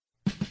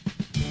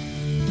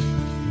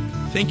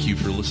Thank you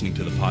for listening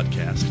to the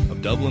podcast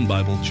of Dublin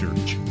Bible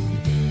Church.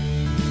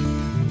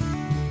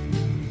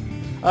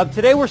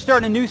 Today we're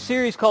starting a new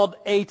series called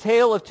A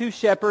Tale of Two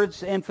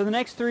Shepherds, and for the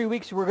next 3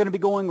 weeks we're going to be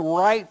going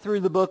right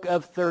through the book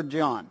of 3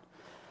 John.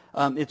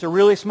 It's a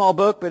really small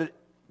book, but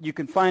you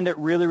can find it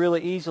really,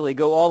 really easily.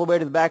 Go all the way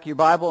to the back of your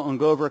Bible and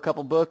go over a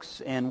couple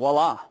books, and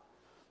voila,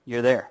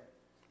 you're there.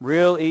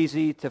 Real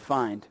easy to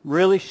find.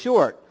 Really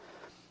short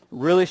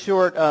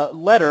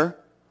letter.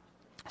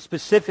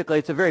 Specifically,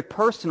 it's a very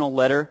personal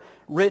letter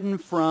written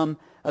from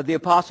the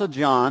Apostle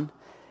John.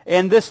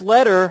 And this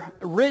letter,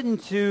 written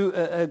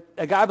to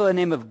a guy by the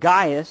name of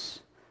Gaius,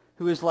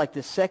 who is like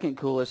the second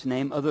coolest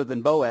name other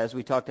than Boaz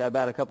we talked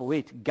about a couple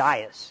weeks.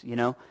 Gaius, you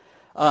know.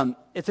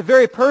 It's a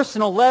very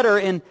personal letter,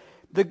 and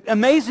the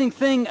amazing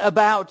thing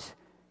about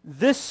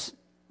this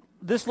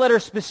letter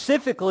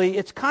specifically,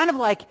 it's kind of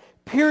like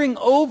peering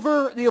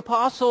over the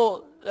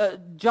Apostle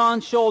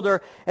John's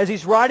shoulder as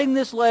he's writing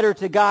this letter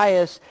to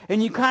Gaius,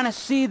 and you kind of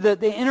see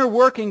the inner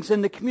workings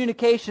and the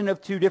communication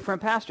of two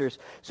different pastors.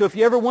 So if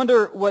you ever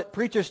wonder what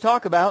preachers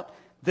talk about,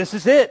 this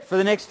is it for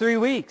the next 3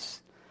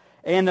 weeks.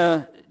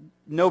 And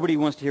nobody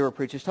wants to hear what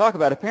preachers talk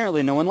about.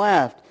 Apparently no one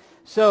laughed.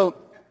 So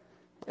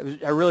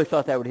I really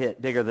thought that would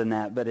hit bigger than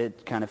that, but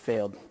it kind of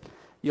failed.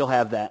 You'll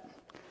have that.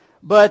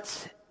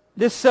 But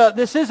this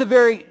is a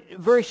very,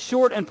 very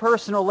short and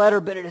personal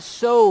letter, but it is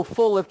so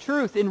full of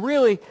truth. And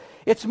really,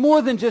 it's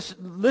more than just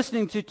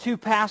listening to two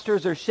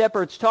pastors or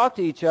shepherds talk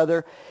to each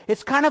other.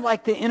 It's kind of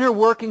like the inner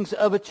workings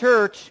of a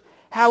church,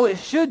 how it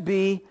should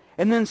be,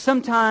 and then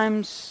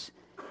sometimes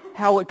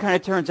how it kind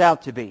of turns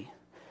out to be.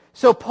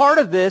 So part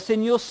of this,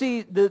 and you'll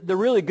see the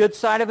really good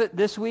side of it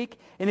this week,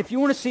 and if you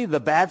want to see the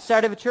bad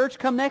side of a church,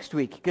 come next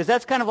week, because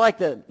that's kind of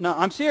like no,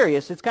 I'm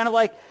serious, it's kind of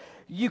like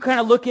you kind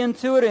of look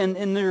into it,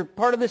 and they're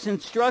part of this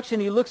instruction,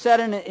 he looks at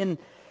it, and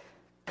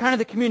kind of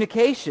the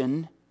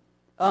communication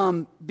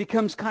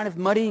becomes kind of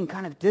muddy and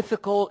kind of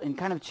difficult and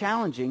kind of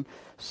challenging.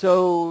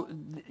 So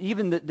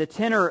even the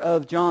tenor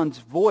of John's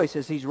voice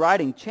as he's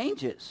writing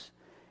changes.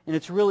 And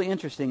it's really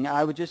interesting.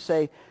 I would just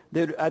say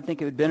that I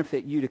think it would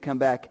benefit you to come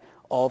back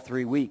all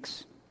 3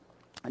 weeks.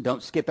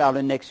 Don't skip out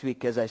on next week,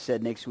 because I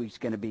said next week's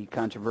going to be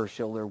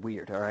controversial or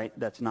weird, all right?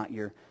 That's not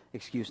your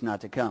excuse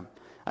not to come.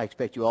 I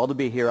expect you all to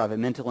be here. I have a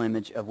mental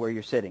image of where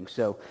you're sitting.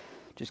 So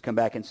just come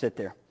back and sit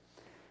there.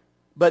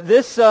 But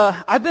this,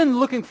 I've been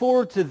looking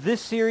forward to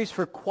this series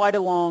for quite a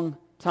long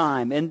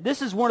time. And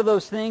this is one of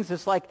those things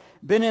that's like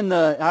been in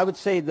I would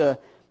say the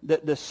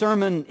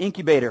sermon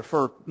incubator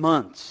for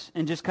months,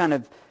 and just kind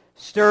of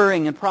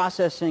stirring and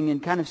processing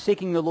and kind of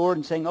seeking the Lord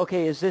and saying,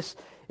 okay, is this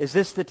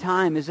the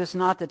time? Is this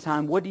not the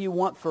time? What do you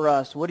want for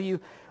us?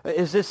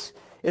 Is this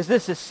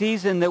a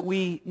season that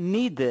we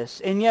need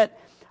this? And yet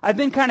I've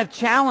been kind of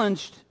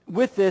challenged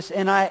with this,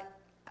 and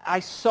I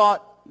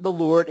sought the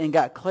Lord and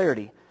got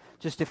clarity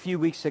just a few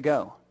weeks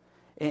ago.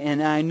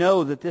 And I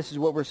know that this is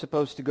what we're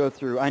supposed to go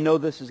through. I know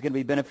this is going to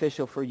be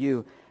beneficial for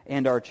you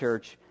and our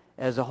church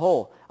as a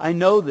whole. I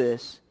know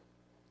this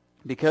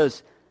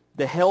because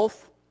the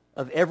health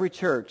of every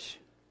church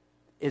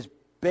is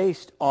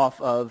based off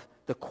of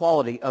the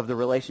quality of the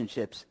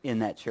relationships in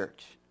that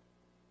church.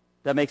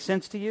 That makes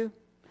sense to you?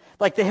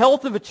 Like the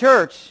health of a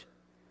church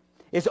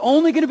is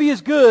only going to be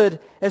as good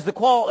as the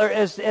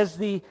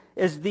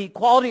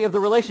quality of the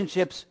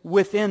relationships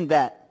within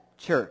that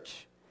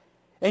church.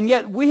 And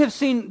yet we have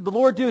seen the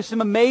Lord do some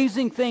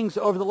amazing things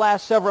over the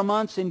last several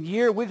months and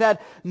year. We've had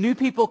new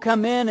people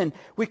come in, and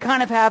we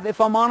kind of have, if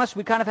I'm honest,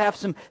 we kind of have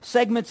some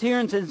segments here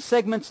and some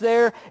segments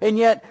there, and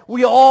yet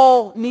we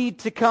all need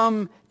to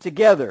come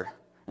together.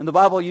 And the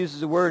Bible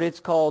uses a word, it's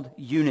called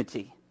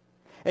unity.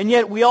 And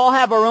yet we all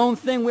have our own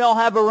thing, we all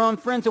have our own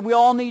friends, and we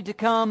all need to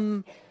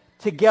come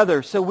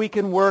together so we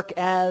can work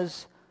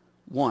as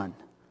one.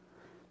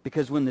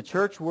 Because when the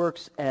church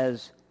works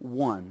as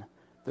one,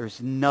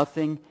 there's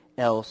nothing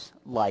else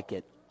like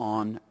it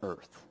on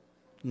earth.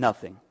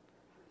 Nothing.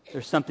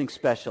 There's something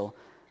special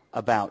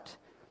about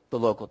the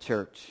local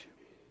church.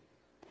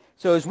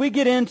 So as we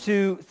get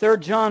into 3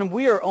 John,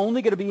 we are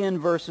only going to be in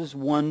verses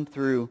 1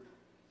 through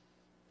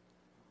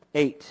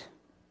 8.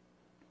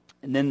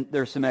 And then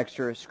there's some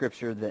extra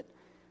scripture that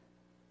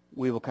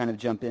we will kind of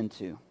jump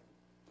into.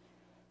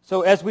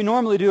 So as we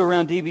normally do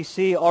around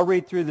DBC, I'll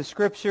read through the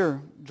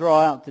scripture,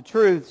 draw out the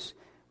truths,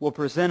 we'll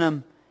present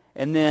them,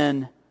 and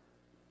then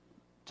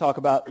talk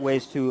about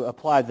ways to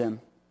apply them.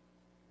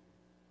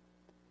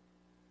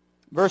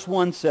 Verse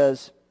 1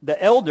 says,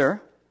 the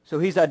elder, so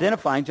he's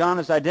identifying, John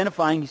is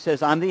identifying, he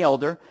says, I'm the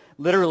elder.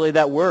 Literally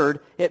that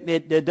word,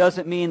 it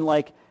doesn't mean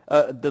like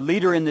the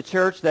leader in the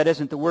church. That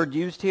isn't the word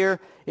used here.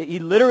 He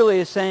literally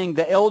is saying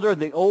the elder,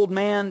 the old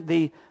man,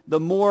 the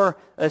more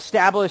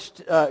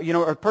established,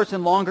 a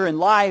person longer in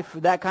life,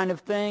 that kind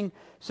of thing.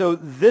 So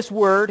this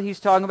word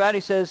he's talking about,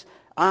 he says,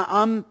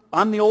 I'm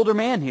the older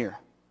man here.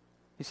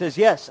 He says,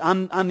 yes,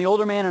 I'm the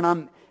older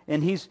man,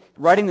 and he's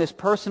writing this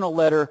personal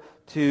letter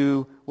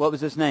to, what was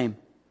his name?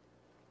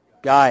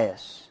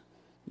 Gaius.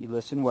 You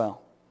listen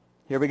well.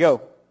 Here we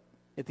go.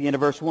 At the end of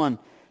verse 1.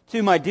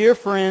 To my dear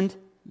friend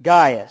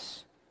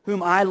Gaius,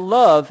 whom I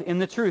love in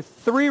the truth.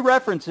 3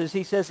 references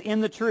he says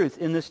in the truth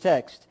in this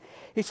text.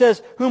 He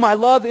says, whom I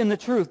love in the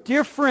truth.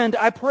 Dear friend,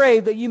 I pray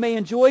that you may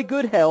enjoy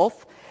good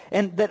health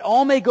and that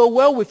all may go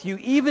well with you,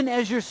 even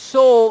as your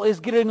soul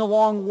is getting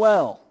along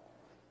well.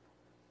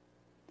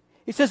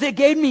 He says, it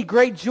gave me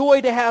great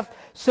joy to have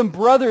some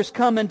brothers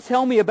come and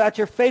tell me about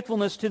your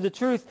faithfulness to the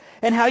truth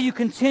and how you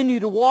continue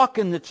to walk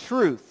in the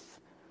truth.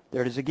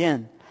 There it is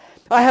again.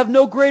 I have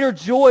no greater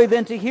joy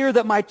than to hear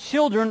that my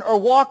children are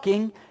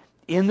walking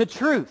in the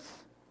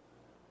truth.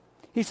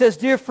 He says,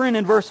 dear friend,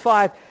 in verse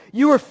 5,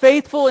 you are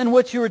faithful in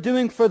what you are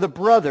doing for the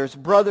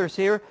brothers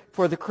here,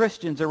 for the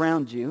Christians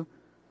around you.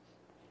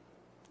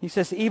 He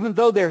says, even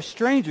though they're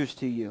strangers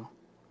to you.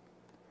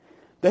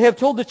 They have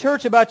told the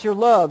church about your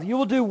love. You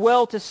will do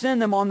well to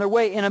send them on their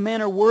way in a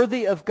manner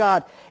worthy of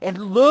God. And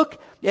look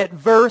at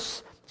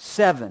verse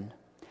 7.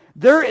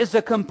 There is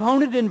a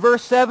component in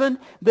verse 7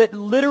 that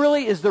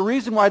literally is the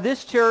reason why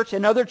this church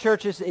and other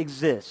churches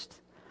exist.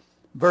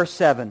 Verse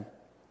 7.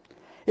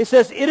 It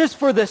says, it is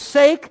for the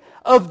sake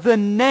of the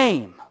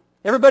name.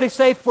 Everybody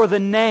say, for the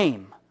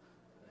name.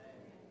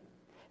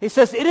 He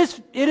says, it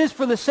is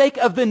for the sake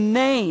of the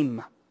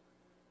name.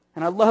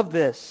 And I love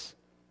this.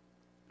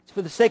 It's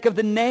for the sake of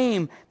the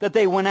name that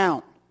they went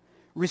out,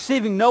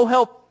 receiving no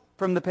help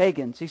from the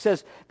pagans. He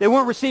says they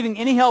weren't receiving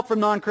any help from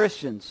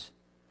non-Christians.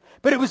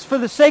 But it was for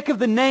the sake of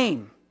the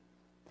name.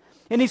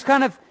 And he's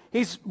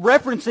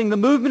referencing the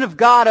movement of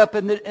God up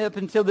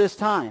until this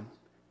time.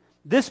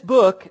 This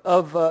book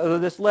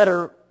this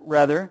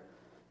letter,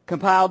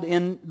 compiled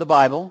in the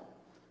Bible,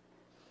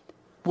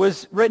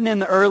 was written in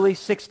the early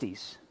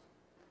 60s.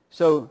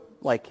 So,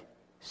 like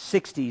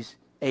 60s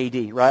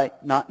AD, right?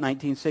 Not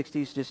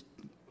 1960s, just,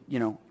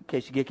 in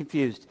case you get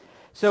confused.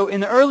 So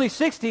in the early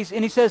 60s,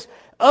 and he says,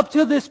 up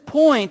to this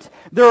point,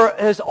 there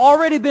has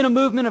already been a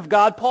movement of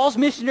God. Paul's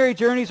missionary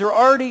journeys are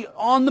already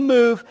on the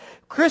move.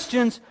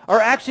 Christians are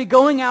actually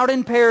going out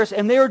in pairs,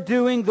 and they're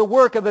doing the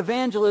work of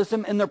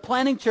evangelism, and they're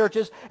planting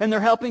churches, and they're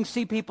helping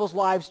see people's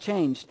lives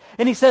changed.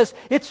 And he says,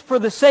 it's for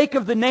the sake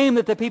of the name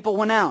that the people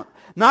went out.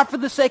 Not for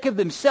the sake of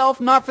themselves,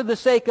 not for the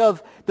sake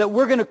of that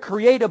we're going to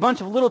create a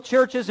bunch of little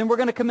churches and we're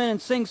going to come in and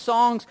sing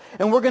songs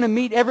and we're going to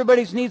meet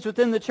everybody's needs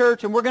within the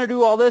church and we're going to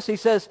do all this. He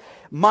says,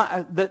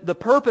 the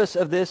purpose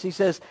of this, he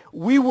says,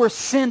 we were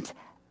sent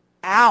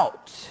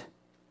out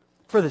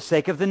for the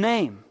sake of the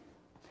name.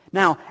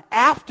 Now,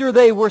 after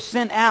they were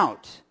sent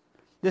out,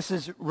 this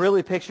is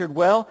really pictured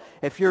well.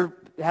 If you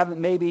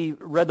haven't maybe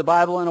read the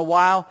Bible in a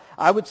while,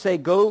 I would say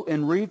go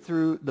and read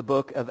through the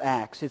book of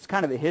Acts. It's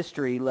kind of a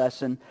history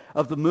lesson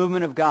of the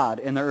movement of God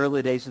in the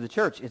early days of the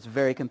church. It's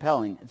very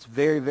compelling. It's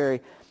very,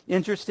 very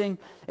interesting.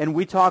 And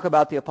we talk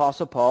about the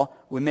Apostle Paul.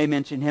 We may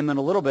mention him in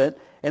a little bit.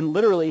 And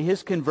literally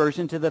his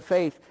conversion to the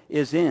faith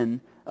is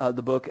in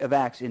the book of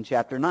Acts in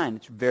chapter 9.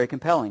 It's very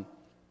compelling.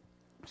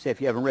 So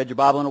if you haven't read your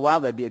Bible in a while,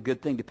 that'd be a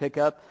good thing to pick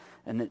up,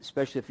 and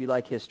especially if you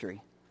like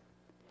history.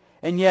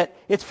 And yet,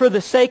 it's for the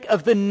sake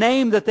of the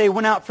name that they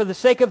went out, for the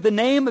sake of the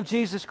name of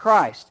Jesus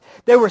Christ.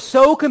 They were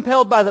so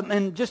compelled by them,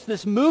 and just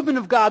this movement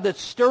of God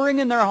that's stirring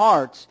in their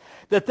hearts,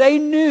 that they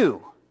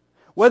knew,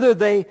 whether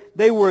they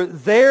were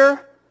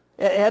there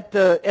at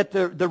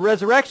the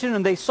resurrection,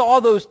 and they saw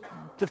the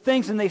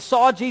things, and they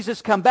saw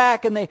Jesus come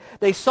back, and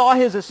they saw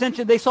his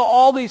ascension, they saw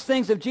all these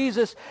things of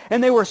Jesus,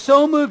 and they were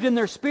so moved in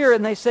their spirit,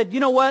 and they said, you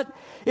know what?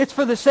 It's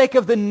for the sake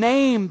of the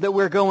name that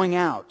we're going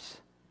out.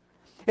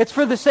 It's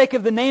for the sake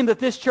of the name that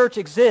this church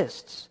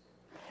exists.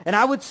 And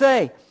I would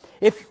say,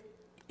 if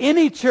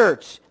any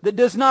church that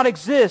does not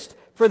exist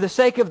for the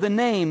sake of the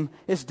name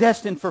is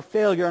destined for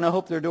failure, and I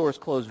hope their doors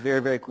close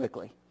very, very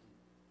quickly.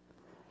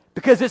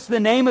 Because it's the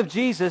name of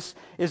Jesus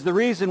is the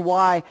reason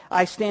why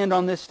I stand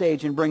on this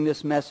stage and bring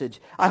this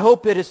message. I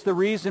hope that it's the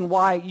reason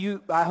why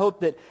I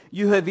hope that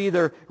you have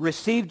either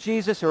received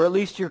Jesus or at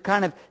least you're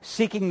kind of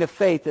seeking the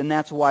faith, and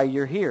that's why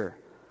you're here.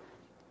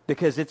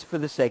 Because it's for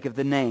the sake of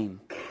the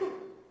name.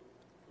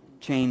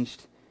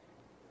 Changed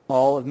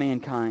all of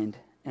mankind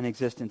and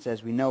existence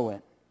as we know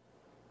it.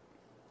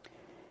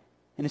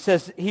 And it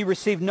says he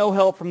received no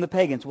help from the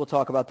pagans. We'll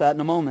talk about that in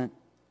a moment.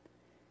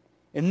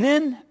 And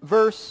then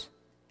verse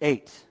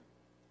 8.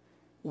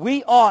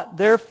 We ought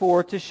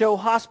therefore to show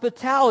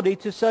hospitality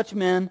to such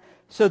men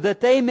so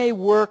that they may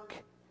work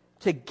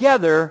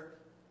together,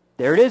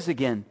 there it is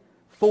again,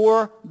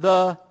 for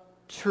the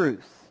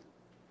truth.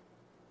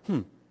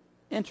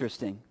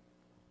 Interesting.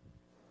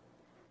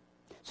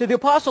 So the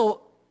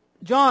Apostle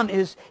John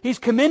he's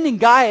commending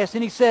Gaius,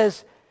 and he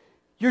says,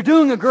 you're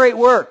doing a great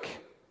work.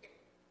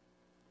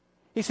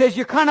 He says,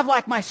 you're kind of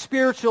like my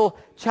spiritual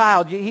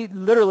child. He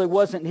literally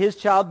wasn't his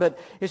child, but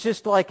it's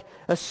just like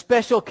a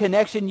special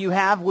connection you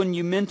have when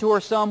you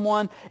mentor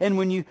someone and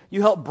when you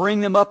help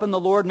bring them up in the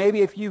Lord.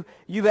 Maybe if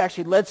you've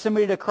actually led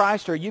somebody to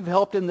Christ, or you've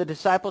helped in the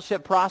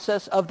discipleship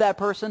process of that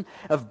person,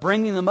 of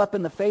bringing them up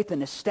in the faith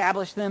and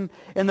establish them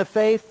in the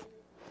faith.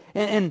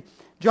 And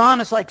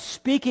John is like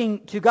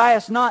speaking to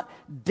Gaius, not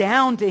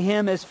down to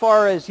him as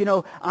far as,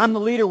 I'm the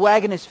leader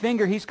wagging his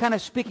finger. He's kind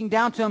of speaking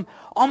down to him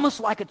almost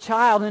like a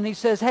child. And he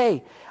says,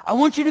 hey, I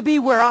want you to be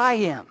where I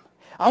am.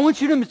 I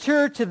want you to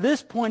mature to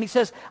this point. He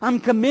says,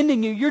 I'm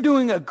commending you. You're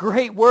doing a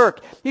great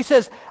work. He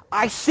says,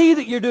 I see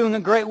that you're doing a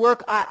great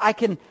work.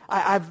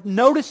 I've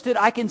noticed it.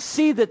 I can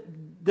see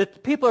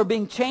that people are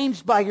being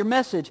changed by your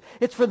message.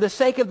 It's for the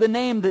sake of the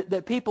name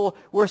that people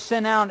were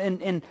sent out.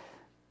 And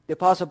the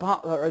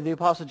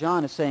Apostle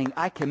John is saying,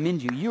 I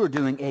commend you. You are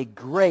doing a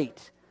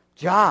great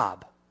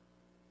job.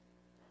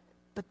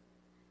 But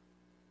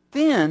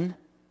then,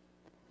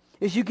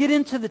 as you get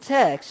into the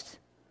text,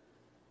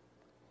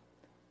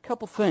 a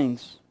couple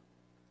things.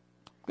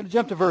 I'm going to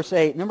jump to verse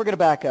 8, and then we're going to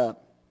back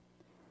up.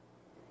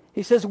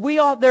 He says, we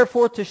ought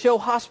therefore to show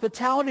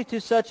hospitality to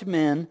such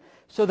men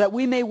so that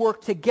we may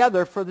work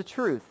together for the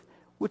truth,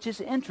 which is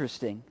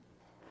interesting.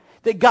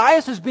 That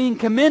Gaius is being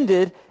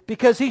commended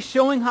because he's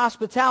showing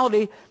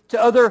hospitality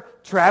to other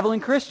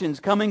traveling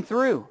Christians coming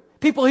through.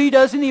 People he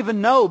doesn't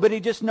even know, but he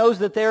just knows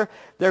that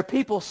they're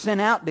people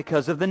sent out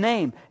because of the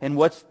name. And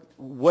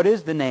what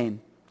is the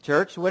name,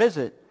 church? What is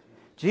it?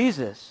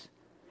 Jesus.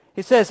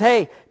 He says,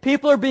 hey,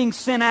 people are being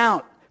sent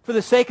out for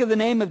the sake of the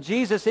name of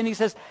Jesus. And he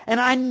says, and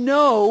I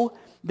know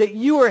that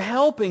you are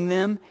helping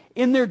them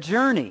in their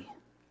journey.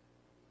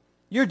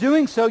 You're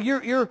doing so.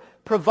 You're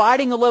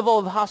providing a level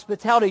of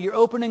hospitality. You're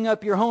opening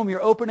up your home.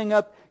 You're opening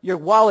up your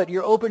wallet.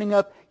 You're opening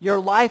up your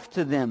life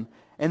to them.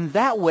 And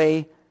that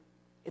way,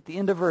 at the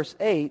end of verse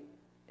 8,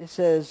 it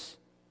says,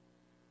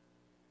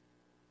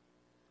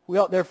 we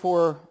ought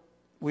therefore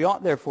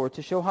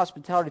to show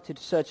hospitality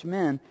to such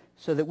men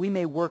so that we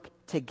may work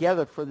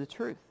together for the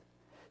truth.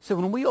 So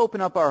when we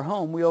open up our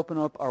home, we open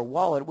up our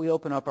wallet, we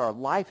open up our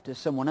life to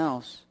someone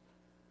else,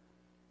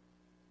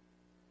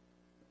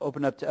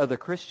 open up to other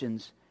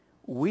Christians,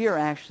 we are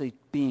actually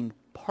being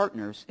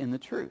partners in the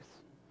truth.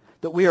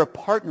 That we are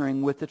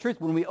partnering with the truth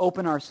when we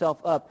open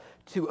ourselves up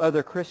to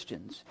other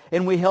Christians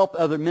and we help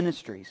other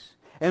ministries.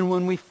 And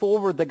when we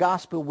forward the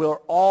gospel, we're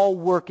all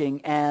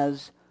working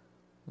as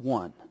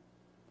one.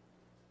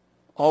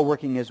 All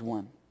working as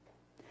one.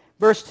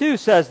 Verse 2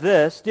 says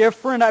this, dear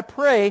friend, I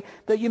pray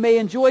that you may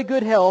enjoy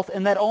good health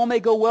and that all may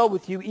go well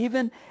with you,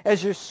 even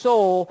as your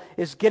soul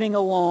is getting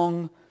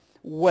along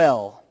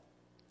well.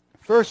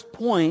 First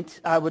point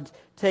I would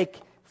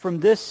take from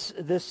this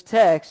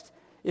text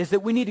is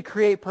that we need to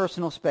create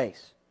personal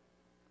space.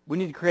 We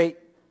need to create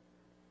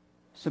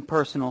some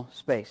personal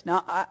space.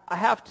 Now, I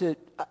have to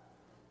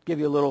give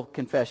you a little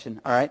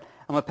confession, all right?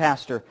 I'm a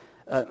pastor.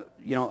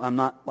 I'm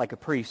not like a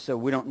priest, so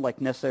we don't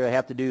necessarily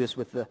have to do this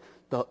with the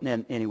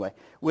anyway.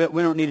 We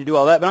don't need to do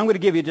all that, but I'm going to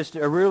give you just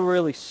a really,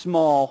 really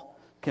small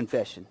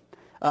confession.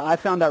 I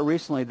found out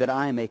recently that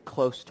I am a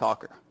close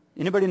talker.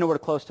 Anybody know what a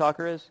close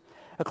talker is?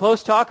 A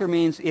close talker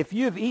means if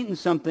you have eaten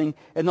something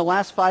in the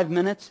last 5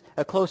 minutes,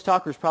 a close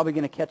talker is probably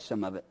going to catch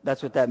some of it.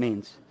 That's what that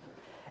means.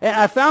 And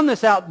I found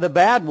this out the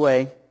bad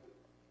way,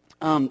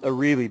 a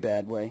really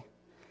bad way.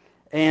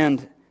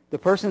 And the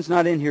person's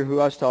not in here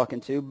who I was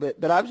talking to,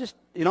 but I was just,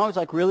 I was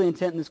like really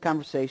intent in this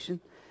conversation.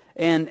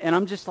 And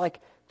I'm just like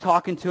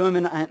talking to them,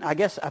 and I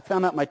guess I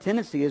found out my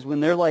tendency is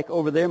when they're like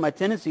over there, my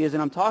tendency is,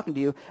 and I'm talking to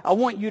you, I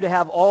want you to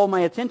have all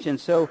my attention.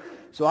 So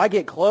I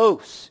get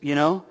close,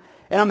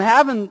 And I'm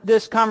having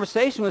this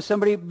conversation with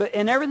somebody,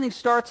 and everything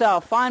starts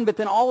out fine, but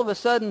then all of a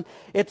sudden,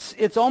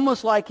 it's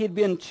almost like he'd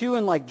been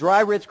chewing like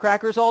dry Ritz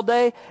crackers all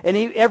day, and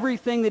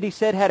everything that he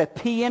said had a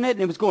P in it,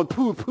 and it was going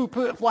poo, poo,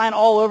 poo, flying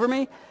all over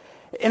me.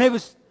 And it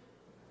was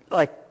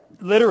like,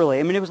 literally,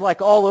 it was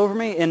like all over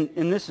me,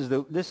 and this is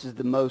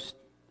the most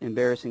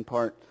embarrassing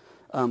part.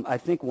 I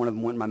think one of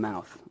them went in my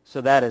mouth,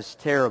 so that is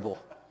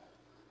terrible.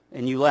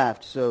 And you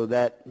laughed, so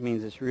that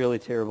means it's really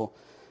terrible.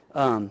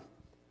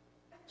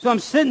 So I'm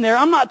sitting there.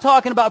 I'm not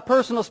talking about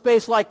personal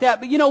space like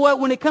that. But you know what?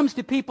 When it comes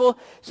to people,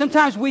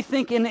 sometimes we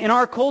think in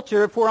our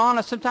culture, if we're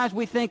honest, sometimes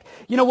we think,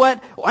 you know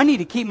what? I need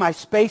to keep my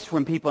space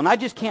from people, and I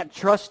just can't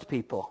trust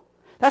people.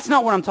 That's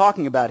not what I'm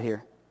talking about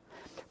here.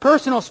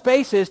 Personal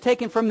space is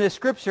taken from this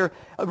scripture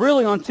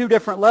really on two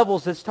different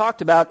levels that's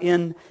talked about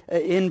in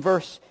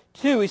verse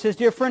 2. He says,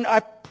 dear friend, I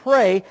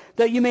pray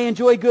that you may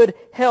enjoy good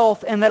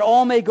health and that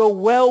all may go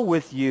well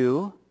with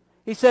you.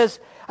 He says,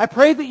 I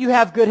pray that you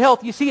have good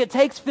health. You see, it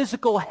takes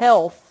physical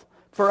health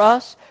for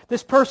us,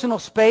 this personal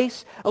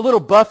space, a little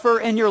buffer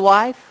in your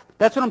life.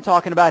 That's what I'm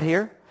talking about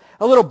here.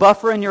 A little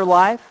buffer in your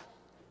life.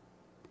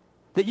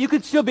 That you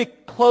could still be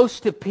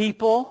close to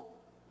people,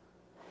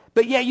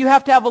 but yet you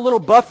have to have a little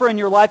buffer in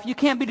your life. You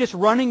can't be just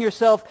running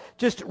yourself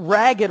just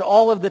ragged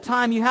all of the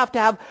time. You have to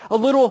have a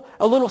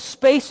little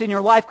space in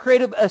your life,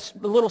 create a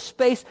little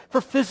space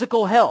for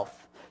physical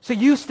health. So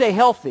you stay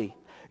healthy.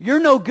 You're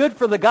no good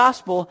for the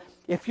gospel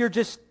if you're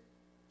just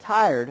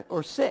tired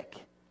or sick,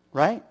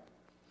 right?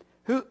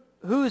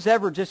 Who's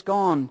ever just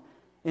gone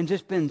and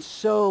just been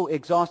so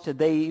exhausted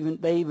they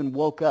even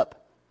woke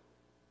up?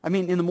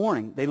 In the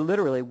morning, they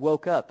literally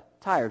woke up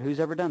tired.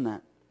 Who's ever done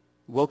that?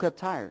 Woke up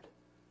tired.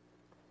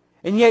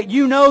 And yet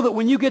you know that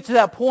when you get to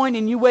that point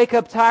and you wake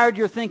up tired,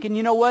 you're thinking,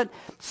 you know what?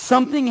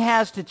 Something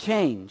has to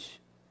change.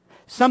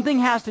 Something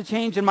has to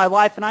change in my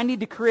life, and I need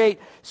to create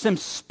some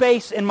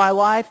space in my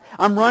life.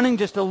 I'm running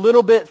just a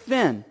little bit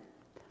thin.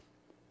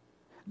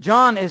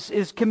 John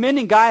is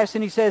commending Gaius,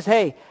 and he says,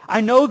 hey,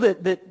 I know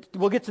that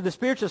we'll get to the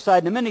spiritual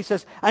side in a minute. He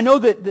says, I know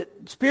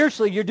that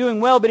spiritually you're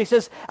doing well, but he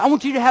says, I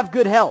want you to have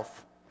good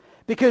health,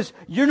 because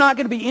you're not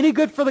going to be any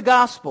good for the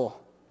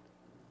gospel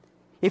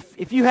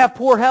if you have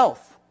poor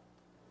health.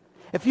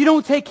 If you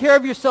don't take care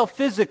of yourself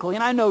physically,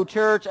 and I know,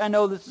 church, I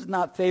know this is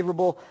not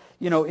favorable,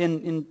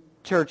 in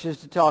churches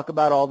to talk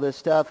about all this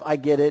stuff. I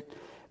get it.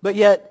 But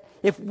yet,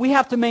 if we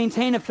have to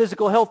maintain a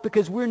physical health,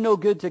 because we're no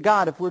good to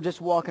God if we're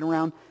just walking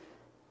around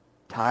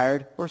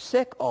tired or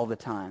sick all the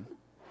time.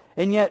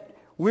 And yet,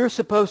 we're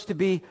supposed to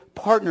be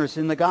partners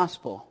in the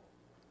gospel.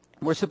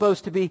 We're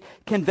supposed to be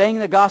conveying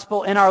the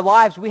gospel in our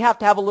lives. We have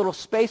to have a little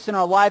space in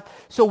our life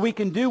so we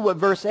can do what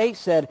verse 8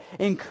 said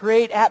and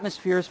create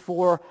atmospheres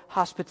for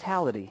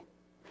hospitality,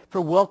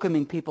 for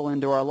welcoming people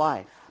into our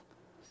life.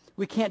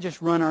 We can't just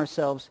run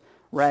ourselves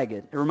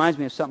ragged. It reminds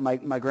me of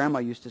something my grandma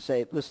used to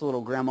say. This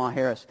little Grandma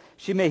Harris.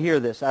 She may hear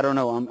this. I don't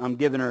know. I'm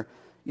giving her,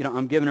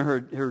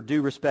 her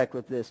due respect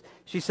with this.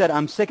 She said,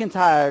 I'm sick and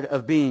tired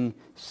of being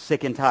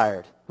sick and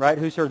tired. Right?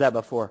 Who's heard that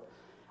before?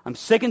 I'm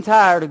sick and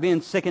tired of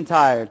being sick and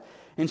tired.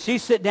 And she'd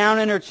sit down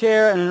in her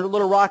chair, in her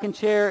little rocking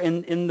chair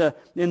in the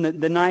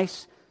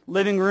nice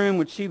living room,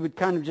 which she would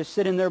kind of just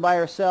sit in there by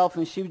herself,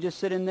 and she would just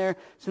sit in there,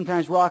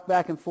 sometimes rock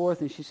back and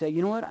forth, and she'd say,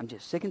 you know what, I'm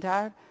just sick and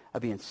tired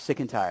of being sick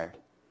and tired.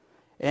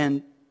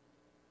 And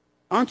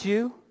aren't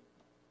you?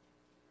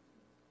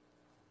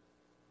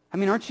 I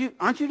mean, aren't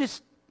you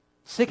just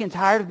sick and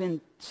tired of being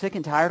sick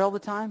and tired all the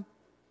time?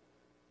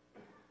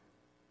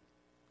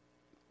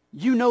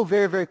 You know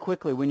very, very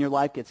quickly when your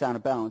life gets out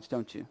of balance,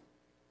 don't you?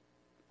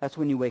 That's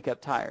when you wake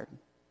up tired.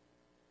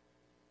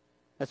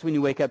 That's when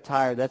you wake up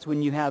tired. That's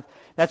when you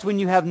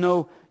have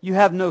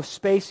no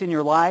space in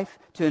your life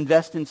to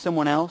invest in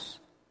someone else.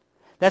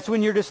 That's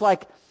when you're just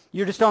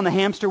on the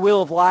hamster wheel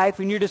of life,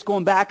 and you're just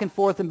going back and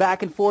forth and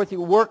back and forth.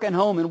 You're working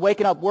home and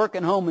waking up,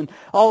 working home, and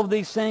all of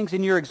these things,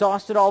 and you're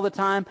exhausted all the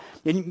time.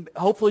 And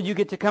hopefully you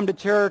get to come to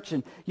church,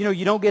 and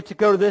you don't get to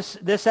go to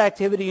this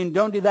activity and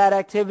don't do that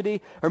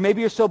activity, or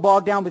maybe you're so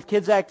bogged down with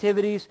kids'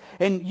 activities,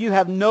 and you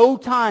have no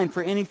time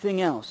for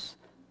anything else.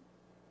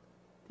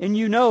 And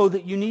you know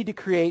that you need to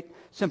create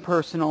some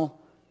personal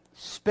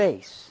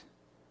space.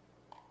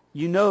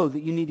 You know that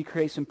you need to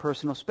create some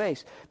personal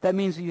space. That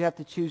means that you have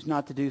to choose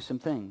not to do some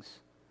things.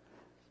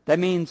 That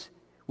means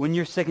when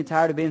you're sick and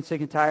tired of being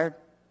sick and tired,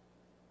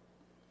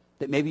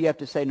 that maybe you have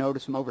to say no to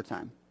some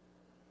overtime.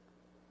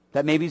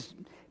 That maybe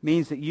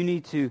means that you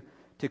need to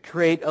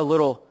create a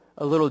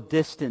little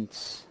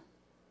distance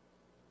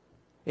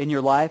in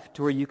your life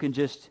to where you can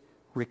just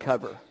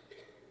recover.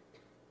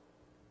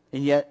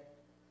 And yet,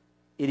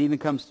 it even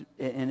comes,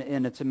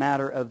 and it's a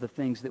matter of the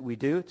things that we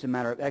do. It's a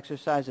matter of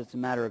exercise. It's a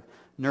matter of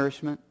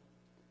nourishment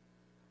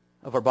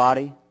of our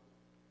body,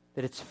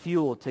 that it's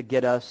fuel to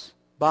get us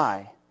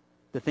by.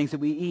 The things that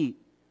we eat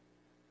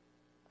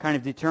kind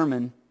of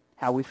determine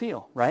how we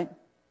feel, right?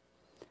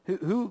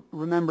 Who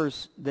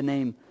remembers the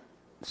name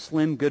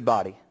Slim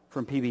Goodbody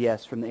from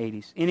PBS from the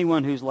 80s?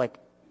 Anyone who's like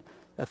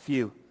a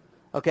few?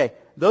 Okay,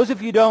 those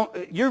of you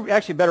don't, you're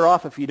actually better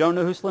off if you don't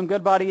know who Slim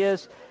Goodbody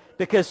is,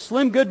 because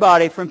Slim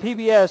Goodbody from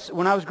PBS,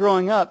 when I was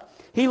growing up,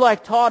 he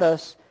taught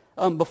us,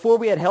 before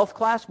we had health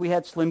class, we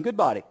had Slim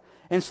Goodbody.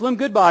 And Slim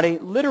Goodbody,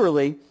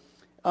 literally,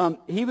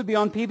 he would be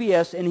on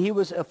PBS, and he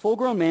was a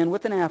full-grown man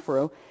with an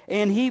afro,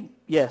 and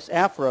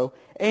afro,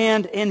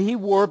 and he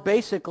wore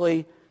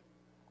basically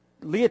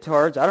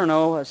leotards, I don't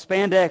know, a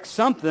spandex,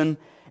 something,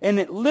 and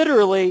it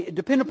literally,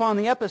 depending upon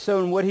the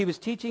episode and what he was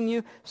teaching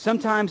you,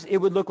 sometimes it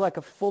would look like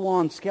a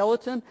full-on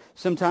skeleton.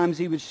 Sometimes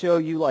he would show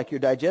you like your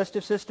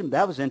digestive system.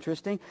 That was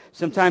interesting.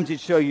 Sometimes he'd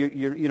show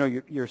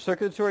you your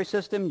circulatory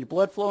system, your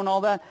blood flow and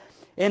all that.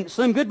 And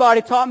Slim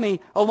Goodbody taught me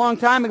a long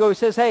time ago. He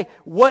says, hey,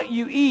 what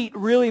you eat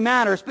really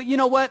matters. But you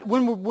know what?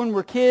 When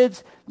we're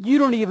kids, you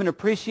don't even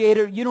appreciate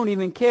it. You don't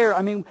even care.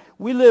 I mean,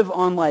 we live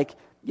on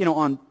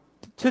on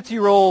Tootsie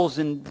Rolls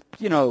and,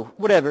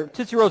 whatever,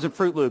 Tootsie Rolls and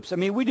Fruit Loops. I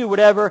mean, we do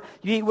whatever,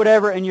 you eat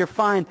whatever, and you're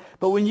fine.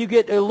 But when you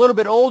get a little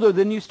bit older,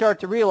 then you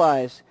start to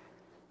realize,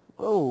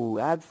 oh,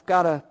 I've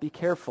got to be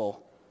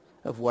careful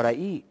of what I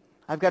eat.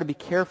 I've got to be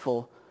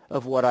careful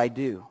of what I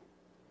do.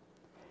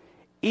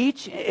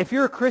 If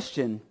you're a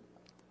Christian,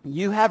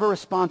 you have a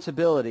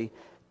responsibility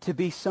to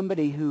be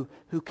somebody who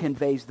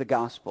conveys the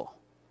gospel.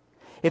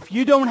 If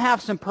you don't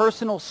have some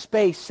personal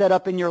space set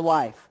up in your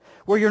life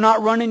where you're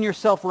not running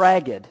yourself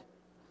ragged,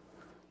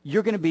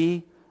 you're going to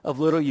be of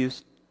little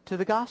use to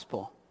the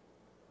gospel.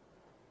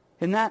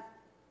 And that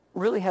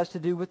really has to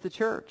do with the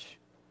church.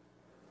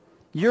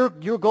 Your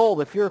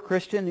goal, if you're a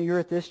Christian and you're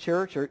at this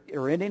church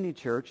or in any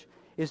church,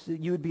 is that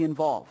you would be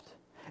involved.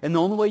 And the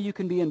only way you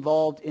can be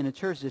involved in a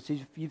church is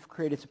if you've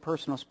created some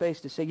personal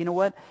space to say, you know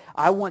what,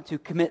 I want to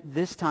commit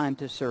this time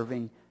to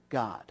serving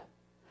God.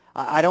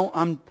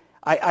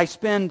 I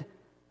spend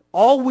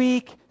all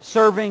week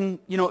serving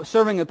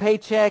a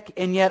paycheck,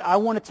 and yet I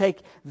want to take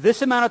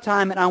this amount of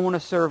time and I want to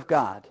serve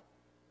God.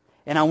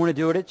 And I want to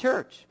do it at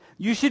church.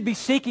 You should be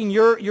seeking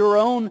your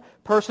own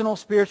personal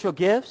spiritual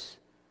gifts.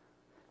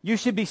 You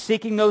should be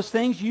seeking those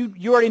things. You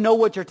already know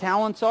what your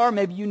talents are.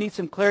 Maybe you need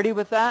some clarity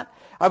with that.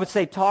 I would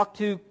say talk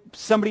to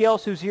somebody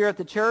else who's here at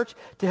the church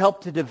to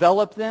help to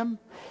develop them.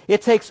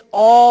 It takes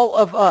all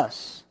of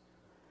us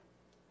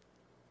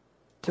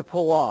to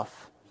pull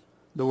off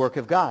the work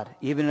of God,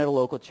 even at a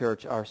local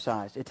church our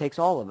size. It takes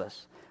all of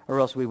us, or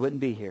else we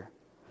wouldn't be here.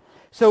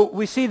 So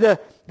we see the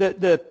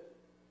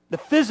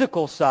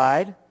physical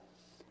side.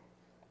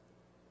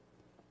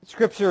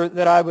 Scripture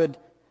that I would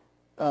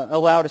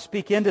allow to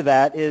speak into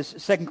that is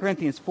 2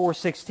 Corinthians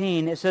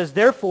 4:16. It says,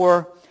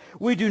 "Therefore,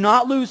 we do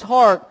not lose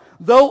heart,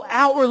 though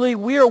outwardly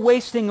we are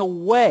wasting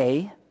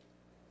away,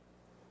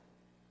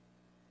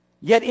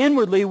 yet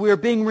inwardly we are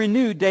being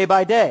renewed day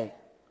by day."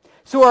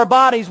 So our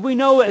bodies, we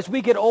know as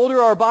we get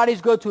older, our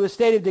bodies go to a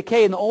state of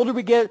decay, and the older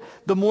we get,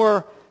 the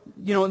more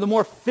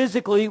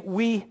physically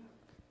we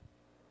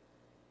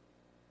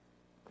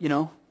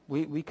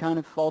kind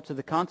of fall to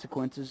the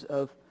consequences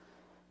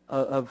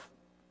of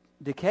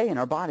decay in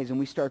our bodies, and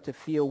we start to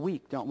feel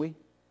weak, don't we?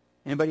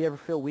 Anybody ever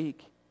feel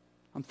weak?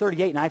 I'm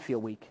 38 and I feel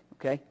weak,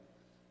 okay?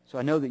 So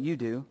I know that you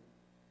do.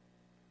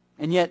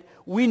 And yet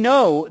we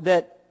know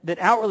that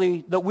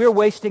outwardly that we're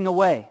wasting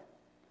away.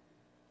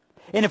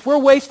 And if we're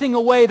wasting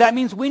away, that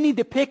means we need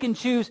to pick and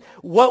choose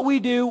what we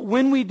do,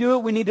 when we do it.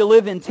 We need to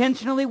live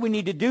intentionally. We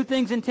need to do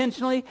things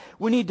intentionally.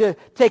 We need to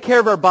take care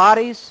of our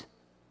bodies.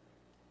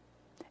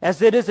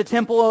 As it is a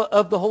temple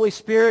of the Holy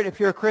Spirit, if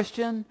you're a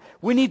Christian,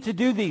 we need to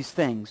do these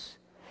things.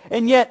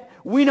 And yet,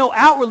 we know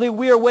outwardly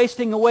we are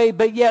wasting away,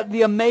 but yet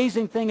the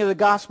amazing thing of the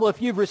gospel,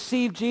 if you've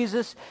received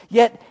Jesus,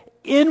 yet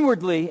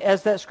inwardly,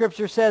 as that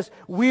scripture says,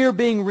 we are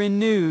being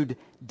renewed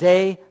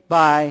day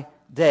by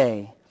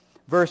day.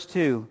 Verse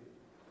 2.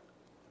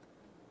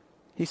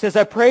 He says,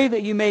 "I pray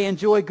that you may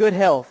enjoy good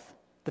health,"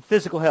 the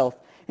physical health.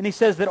 And he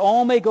says that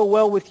all may go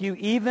well with you,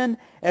 even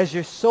as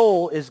your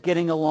soul is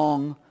getting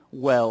along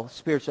well,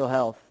 spiritual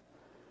health.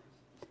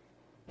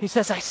 He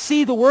says, I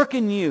see the work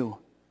in you.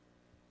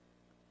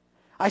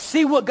 I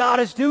see what God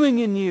is doing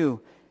in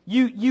you.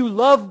 You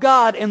love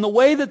God, and the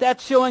way that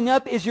that's showing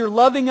up is you're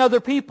loving other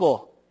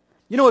people.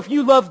 You know, if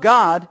you love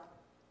God,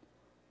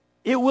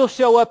 it will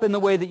show up in the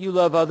way that you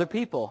love other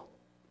people.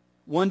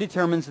 One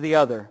determines the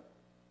other.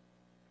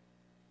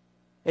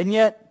 And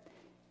yet,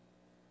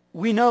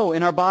 we know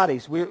in our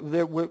bodies,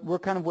 we're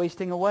kind of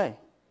wasting away.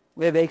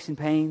 We have aches and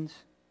pains.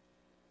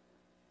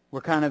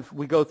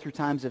 We go through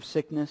times of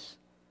sickness.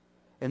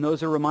 And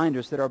those are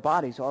reminders that our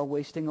bodies are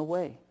wasting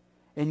away.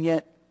 And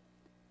yet,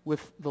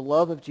 with the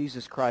love of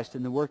Jesus Christ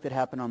and the work that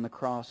happened on the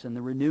cross and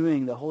the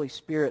renewing, the Holy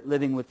Spirit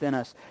living within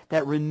us,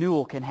 that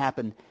renewal can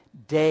happen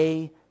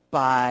day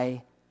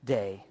by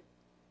day.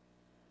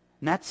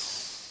 And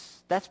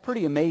that's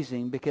pretty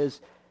amazing, because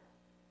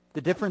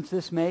the difference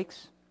this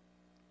makes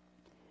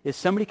is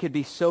somebody could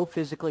be so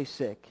physically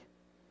sick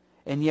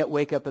and yet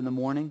wake up in the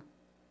morning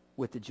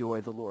with the joy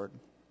of the Lord.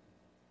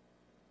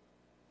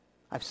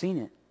 I've seen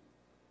it.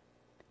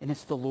 And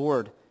it's the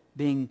Lord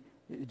bringing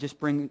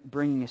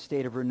a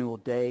state of renewal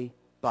day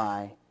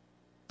by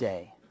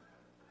day.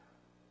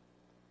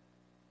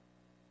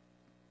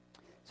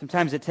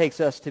 Sometimes it takes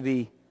us to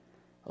be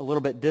a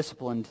little bit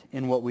disciplined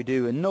in what we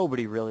do, and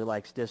nobody really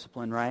likes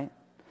discipline, right?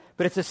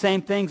 But it's the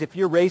same things. If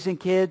you're raising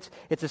kids,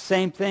 it's the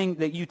same thing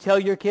that you tell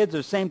your kids, or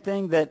the same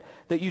thing that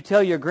you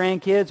tell your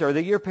grandkids, or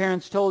that your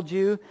parents told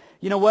you.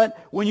 You know what?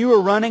 When you were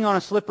running on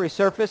a slippery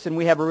surface, and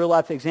we have a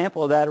real-life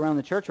example of that around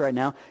the church right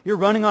now, you're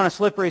running on a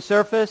slippery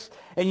surface,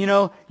 and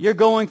you're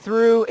going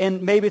through,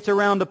 and maybe it's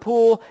around the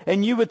pool,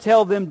 and you would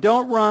tell them,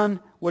 don't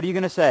run. What are you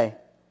going to say?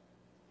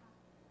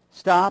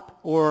 Stop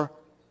or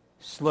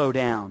slow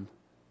down.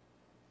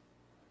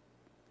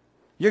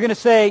 You're going to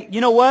say,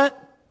 you know what?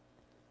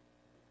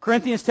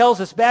 Corinthians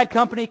tells us bad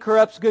company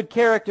corrupts good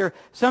character.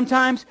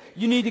 Sometimes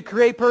you need to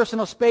create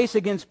personal space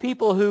against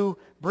people who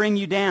bring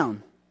you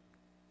down.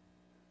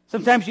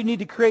 Sometimes you need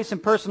to create some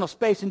personal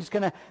space and just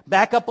kind of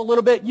back up a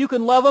little bit. You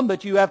can love them,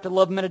 but you have to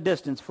love them at a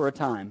distance for a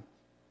time.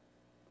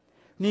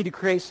 You need to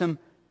create some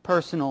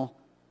personal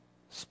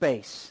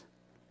space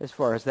as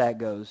far as that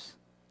goes.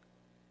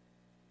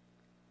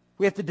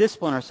 We have to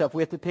discipline ourselves.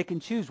 We have to pick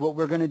and choose what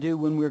we're going to do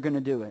when we're going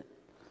to do it.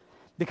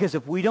 Because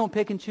if we don't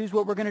pick and choose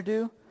what we're going to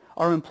do,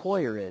 our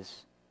employer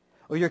is,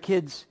 or your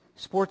kid's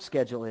sports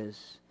schedule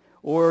is,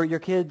 or your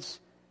kid's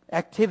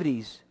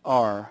activities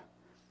are.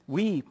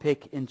 We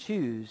pick and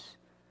choose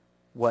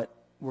what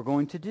we're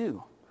going to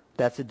do.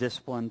 That's a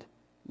disciplined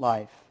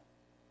life.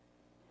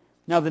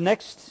 Now the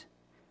next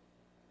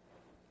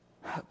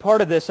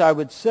part of this, I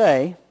would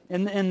say,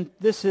 and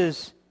this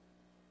is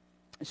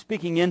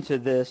speaking into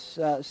this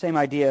same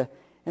idea.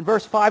 In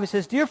verse 5 it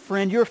says, "Dear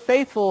friend, you're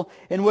faithful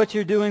in what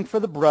you're doing for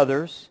the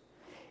brothers.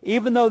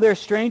 Even though they're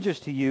strangers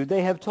to you,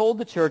 they have told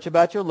the church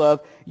about your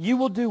love. You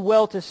will do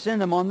well to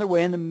send them on their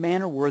way in the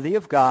manner worthy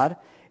of God.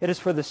 It is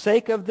for the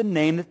sake of the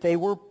name that they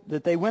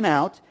went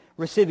out,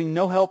 receiving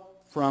no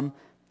help from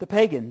the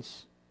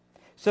pagans."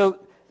 So,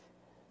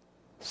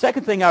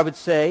 second thing I would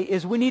say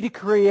is we need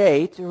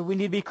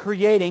to be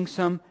creating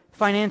some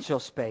financial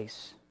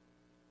space.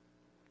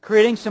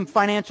 Creating some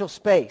financial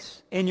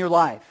space in your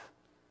life.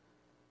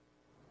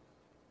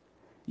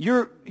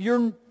 you're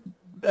going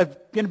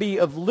to be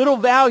of little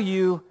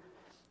value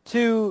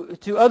to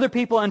other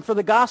people and for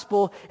the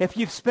gospel if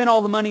you've spent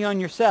all the money on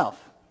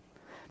yourself.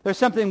 There's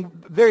something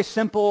very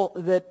simple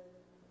that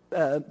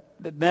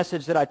the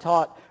message that I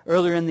taught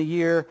earlier in the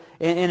year,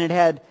 and it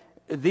had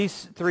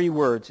these 3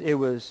 words. It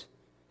was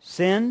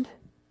send,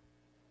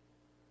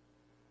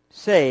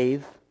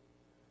 save,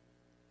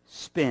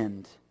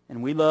 spend.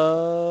 And we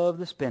love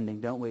the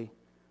spending, don't we?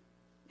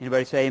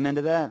 Anybody say amen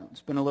to that?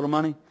 Spend a little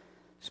money?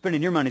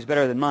 Spending your money is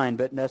better than mine,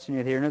 but that's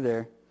neither here nor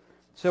there.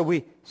 So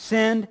we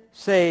send,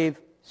 save,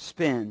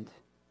 spend.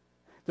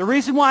 The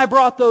reason why I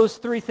brought those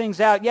 3 things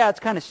out, yeah, it's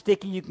kind of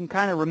sticky. You can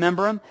kind of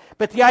remember them.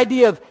 But the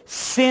idea of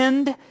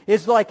send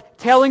is like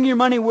telling your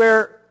money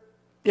where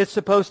it's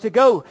supposed to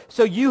go.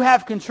 So you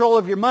have control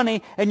of your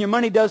money, and your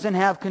money doesn't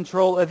have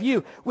control of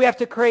you. We have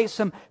to create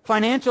some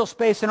financial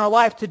space in our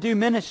life to do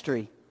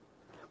ministry.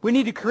 We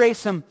need to create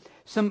some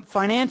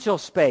financial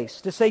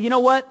space to say, you know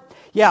what?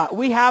 Yeah,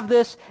 we have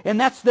this,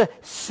 and that's the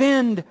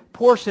send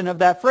portion of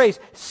that phrase,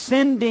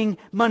 sending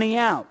money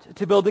out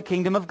to build the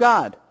kingdom of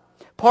God.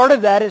 Part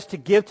of that is to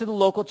give to the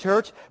local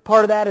church.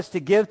 Part of that is to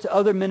give to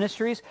other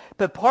ministries.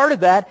 But part of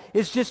that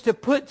is just to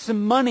put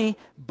some money,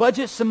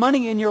 budget some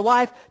money in your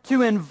life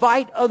to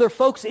invite other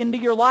folks into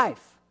your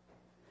life.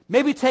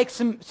 Maybe take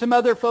some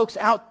other folks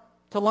out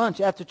to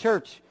lunch after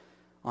church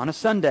on a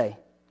Sunday.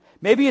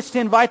 Maybe it's to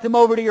invite them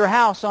over to your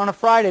house on a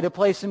Friday to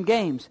play some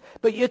games.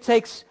 But it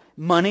takes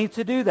money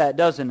to do that,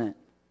 doesn't it?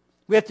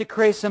 We have to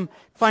create some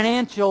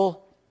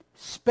financial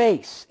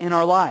space in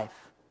our life.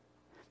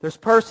 There's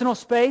personal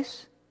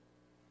space,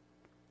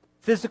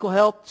 physical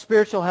health,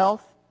 spiritual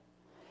health,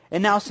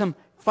 and now some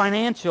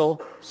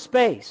financial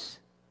space.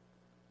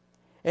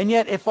 And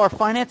yet, if our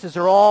finances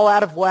are all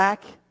out of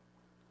whack,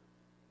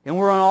 and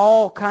we're on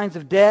all kinds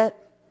of debt,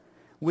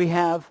 we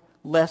have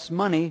less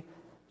money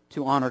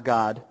to honor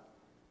God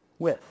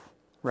with,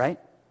 right?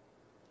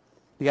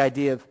 The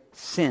idea of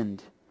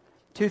send.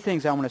 2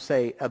 things I want to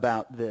say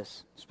about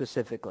this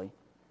specifically.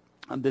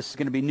 This is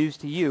going to be news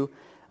to you.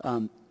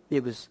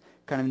 It was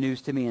kind of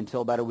news to me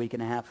until about a week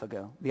and a half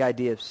ago. The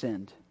idea of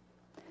send.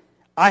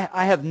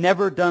 I have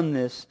never done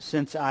this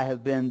since I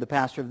have been the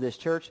pastor of this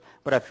church,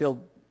 but I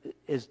feel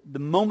is the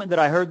moment that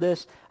I heard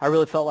this, I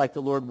really felt like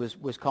the Lord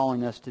was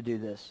calling us to do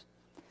this.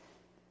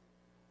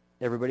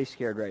 Everybody's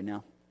scared right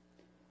now.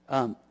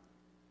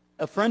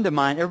 A friend of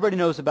mine, everybody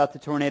knows about the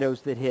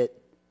tornadoes that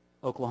hit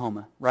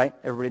Oklahoma, right?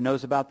 Everybody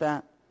knows about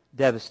that?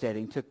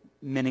 Devastating. Took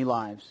many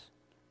lives.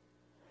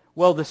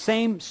 Well, the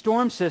same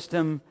storm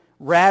system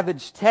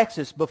ravaged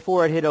Texas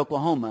before it hit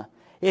Oklahoma.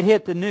 It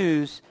hit the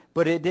news,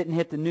 but it didn't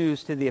hit the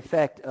news to the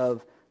effect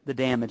of the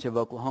damage of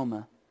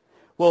Oklahoma.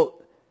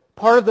 Well,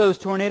 part of those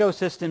tornado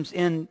systems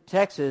in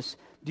Texas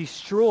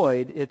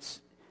destroyed,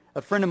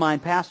 a friend of mine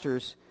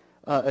pastors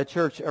a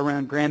church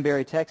around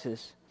Granbury,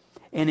 Texas,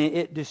 and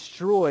it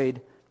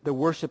destroyed the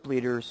worship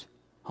leader's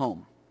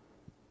home.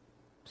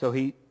 So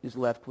he is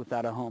left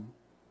without a home.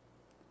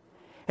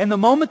 And the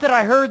moment that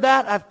I heard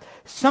that,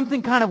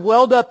 something kind of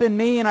welled up in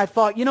me, and I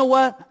thought, you know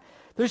what?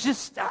 We've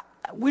just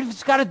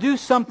got to do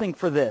something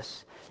for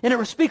this. And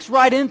it speaks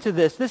right into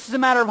this. This is a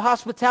matter of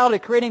hospitality,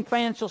 creating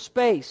financial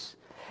space.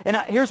 And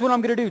here's what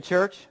I'm going to do,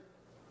 church.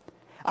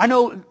 I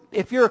know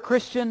if you're a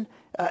Christian,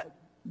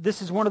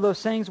 this is one of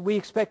those things we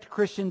expect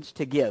Christians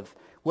to give.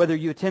 Whether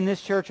you attend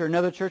this church or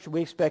another church,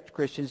 we expect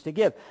Christians to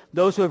give.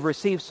 Those who have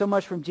received so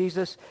much from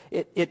Jesus,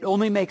 it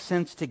only makes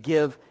sense to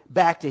give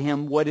back to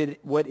him what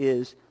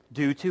is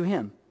due to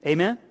him.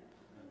 Amen?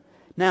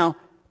 Now,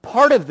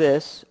 part of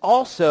this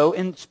also,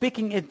 in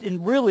speaking, it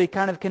really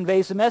kind of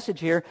conveys a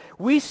message here.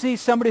 We see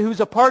somebody who's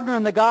a partner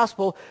in the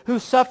gospel,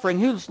 who's suffering,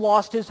 who's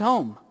lost his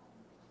home.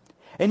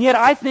 And yet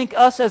I think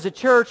us as a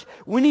church,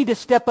 we need to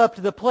step up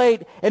to the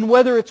plate, and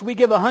whether it's we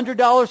give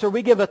 $100 or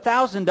we give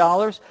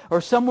 $1,000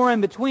 or somewhere in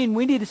between,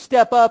 we need to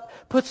step up,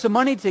 put some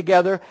money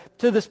together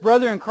to this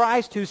brother in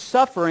Christ who's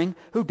suffering,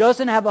 who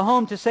doesn't have a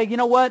home, to say, you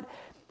know what?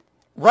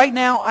 Right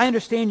now, I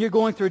understand you're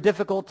going through a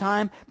difficult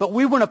time, but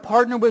we want to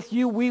partner with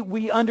you.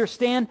 We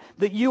understand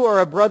that you are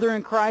a brother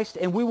in Christ,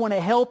 and we want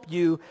to help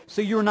you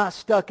so you're not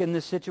stuck in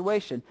this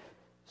situation.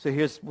 So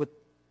here's what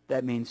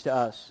that means to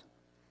us.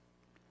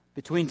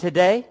 Between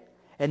today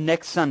and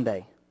next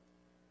Sunday,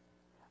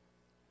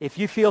 if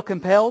you feel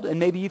compelled, and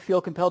maybe you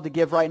feel compelled to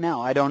give right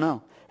now, I don't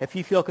know. If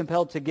you feel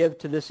compelled to give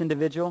to this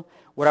individual,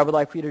 what I would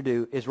like for you to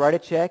do is write a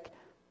check,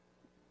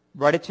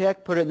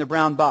 put it in the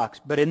brown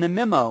box. But in the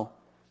memo,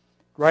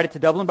 write it to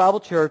Dublin Bible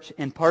Church,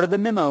 and part of the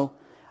memo,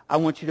 I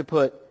want you to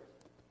put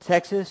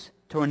Texas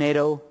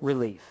Tornado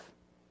Relief.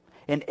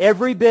 And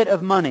every bit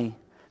of money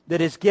that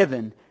is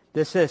given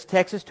that says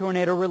Texas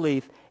Tornado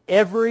Relief,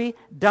 every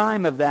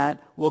dime of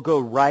that will go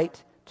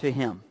right to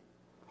him.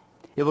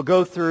 It will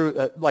go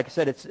through, like I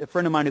said, it's a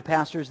friend of mine who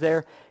pastors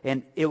there,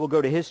 and it will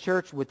go to his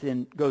church, which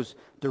then goes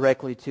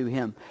directly to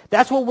him.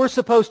 That's what we're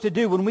supposed to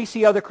do when we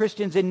see other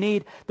Christians in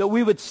need, that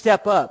we would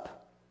step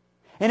up.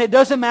 And it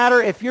doesn't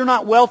matter if you're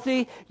not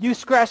wealthy, you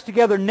scratch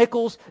together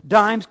nickels,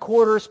 dimes,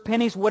 quarters,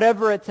 pennies,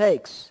 whatever it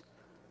takes.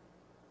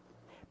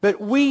 But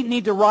we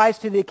need to rise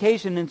to the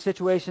occasion in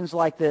situations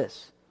like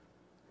this.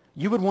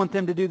 You would want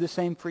them to do the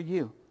same for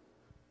you.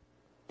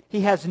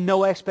 He has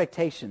no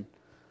expectation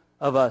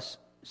of us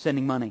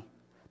sending money.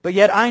 But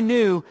yet I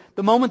knew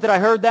the moment that I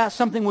heard that,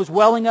 something was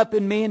welling up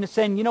in me and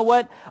saying, you know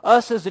what,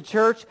 us as a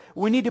church,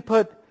 we need to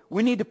put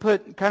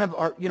kind of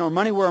our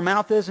money where our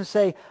mouth is and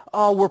say,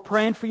 oh, we're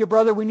praying for you,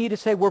 brother. We need to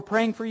say we're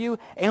praying for you,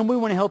 and we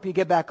want to help you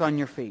get back on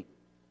your feet.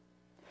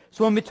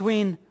 So in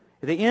between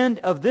the end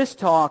of this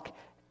talk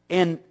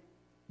and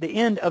the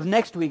end of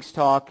next week's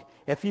talk,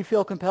 if you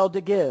feel compelled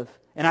to give,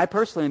 and I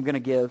personally am going to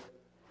give,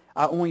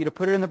 I want you to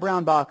put it in the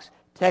brown box,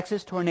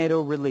 Texas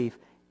Tornado Relief.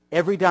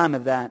 Every dime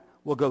of that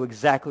will go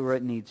exactly where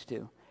it needs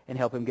to and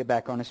help him get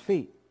back on his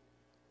feet.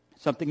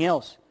 Something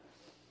else.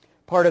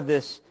 Part of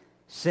this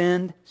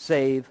send,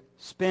 save,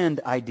 spend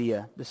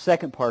idea, the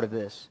second part of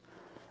this.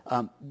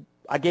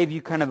 I gave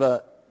you kind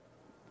of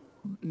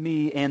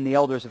me and the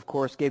elders, of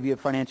course, gave you a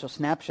financial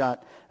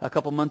snapshot a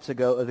couple months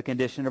ago of the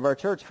condition of our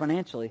church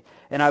financially.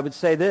 And I would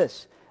say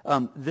this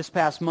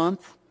past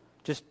month,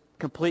 just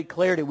complete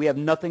clarity, we have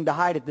nothing to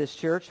hide at this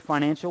church.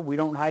 Financial, we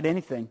don't hide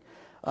anything.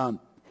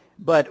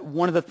 But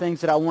one of the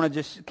things that I want to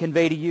just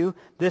convey to you,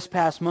 this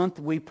past month,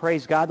 we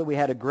praise God that we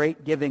had a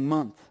great giving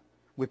month.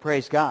 We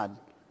praise God.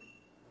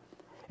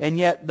 And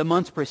yet, the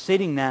months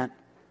preceding that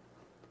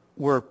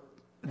were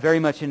very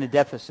much in a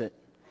deficit.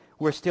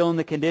 We're still in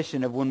the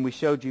condition of when we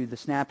showed you the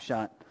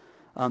snapshot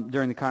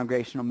during the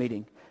congregational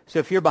meeting. So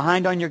if you're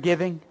behind on your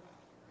giving,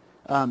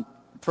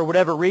 for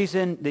whatever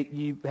reason that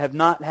you have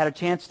not had a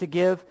chance to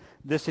give,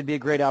 this would be a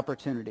great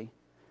opportunity.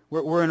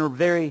 We're in a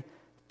very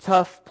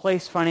tough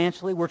place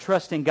financially. We're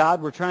trusting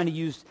God. We're trying to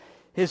use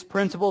His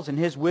principles and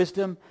His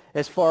wisdom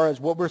as far as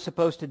what we're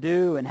supposed to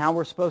do and how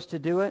we're supposed to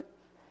do it.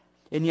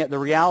 And yet the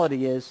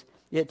reality is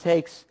it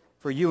takes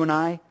for you and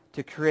I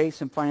to create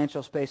some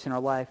financial space in our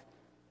life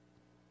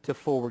to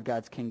forward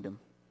God's kingdom.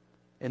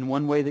 And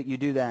one way that you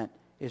do that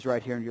is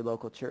right here in your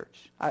local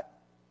church.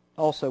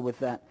 Also with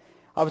that,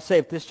 I would say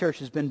if this church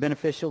has been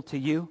beneficial to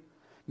you,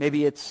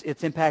 maybe it's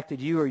impacted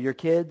you or your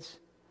kids,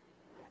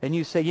 and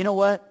you say, you know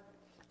what?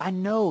 I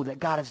know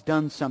that God has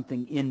done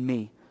something in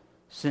me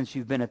since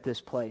you've been at this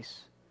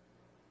place.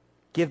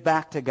 Give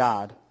back to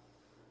God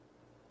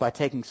by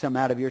taking some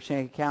out of your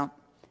checking account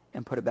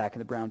and put it back in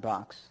the brown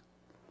box.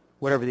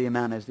 Whatever the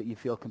amount is that you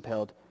feel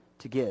compelled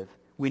to give.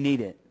 We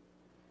need it.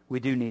 We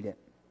do need it.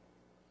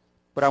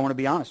 But I want to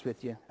be honest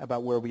with you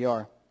about where we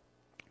are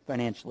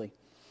financially.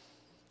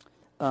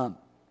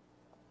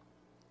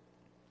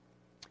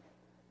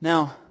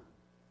 Now,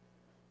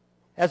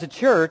 as a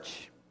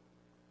church,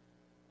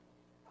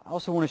 I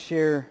also want to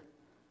share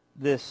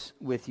this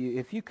with you.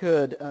 If you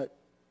could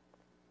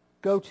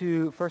go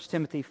to 1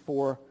 Timothy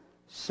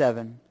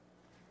 4:7.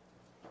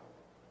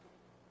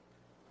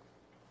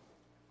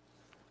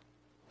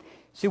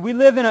 See, we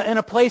live in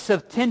a place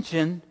of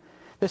tension.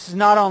 This is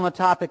not on the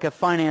topic of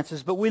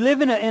finances, but we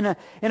live in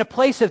a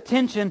place of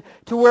tension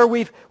to where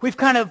we've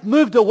kind of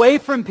moved away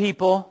from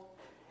people,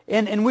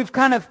 and we've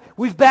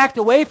backed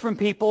away from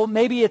people.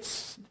 Maybe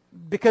it's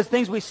because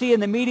things we see in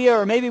the media,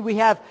 or maybe we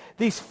have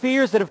these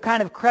fears that have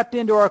kind of crept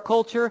into our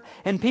culture,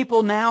 and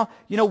people now,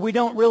 we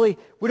don't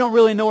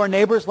really know our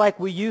neighbors like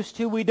we used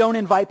to. We don't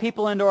invite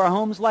people into our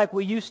homes like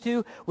we used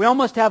to. We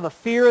almost have a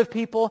fear of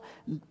people,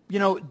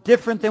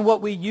 different than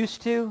what we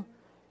used to.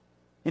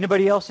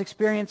 Anybody else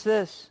experience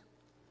this?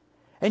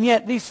 And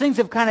yet these things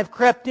have kind of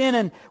crept in,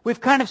 and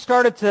we've kind of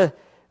started to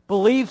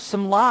believe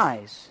some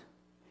lies.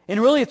 And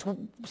really it's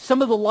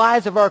some of the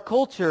lies of our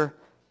culture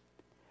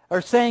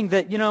are saying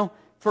that,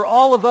 for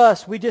all of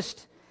us, we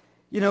just,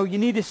 you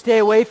need to stay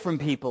away from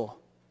people.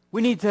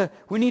 We need to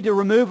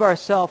remove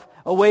ourselves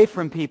away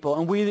from people.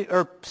 And we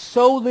are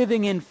so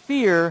living in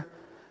fear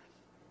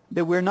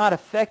that we're not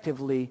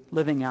effectively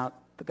living out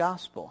the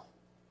gospel,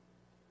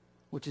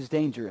 which is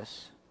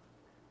dangerous,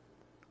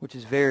 which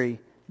is very,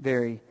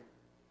 very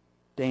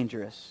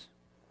dangerous.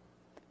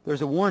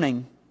 There's a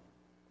warning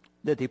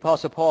that the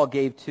Apostle Paul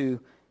gave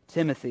to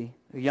Timothy,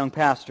 a young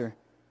pastor.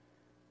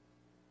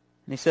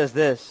 And he says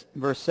this, in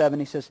verse 7,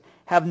 he says,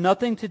 "Have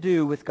nothing to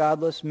do with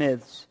godless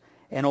myths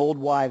and old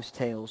wives'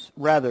 tales.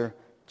 Rather,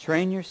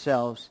 train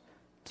yourselves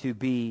to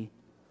be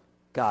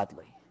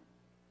godly."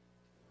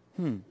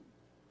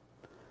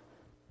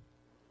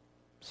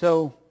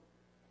 So,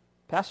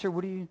 Pastor,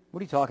 what are you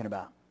talking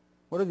about?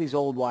 What are these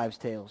old wives'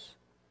 tales?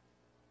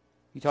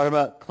 You talking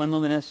about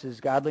cleanliness is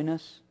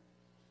godliness?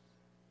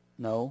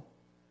 No.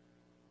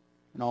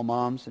 And all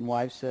moms and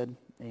wives said,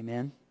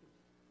 amen.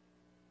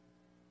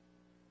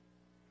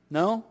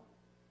 No?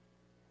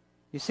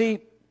 You see,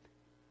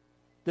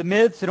 the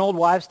myths and old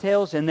wives'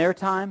 tales in their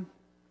time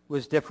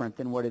was different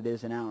than what it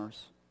is in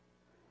ours.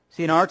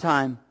 See, in our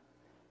time,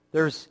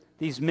 there's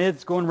these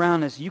myths going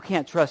around as you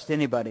can't trust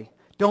anybody.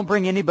 Don't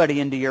bring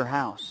anybody into your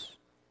house.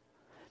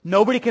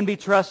 Nobody can be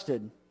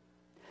trusted.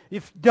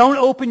 If don't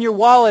open your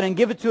wallet and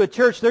give it to a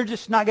church, they're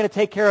just not going to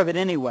take care of it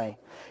anyway.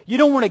 You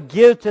don't want to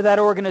give to that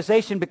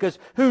organization because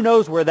who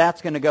knows where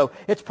that's going to go.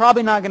 It's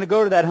probably not going to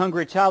go to that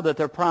hungry child that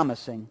they're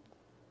promising.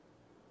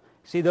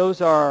 See,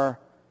 those are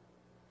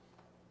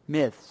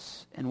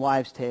myths and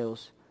wives'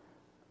 tales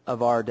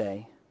of our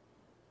day.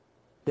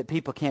 That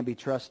people can't be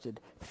trusted.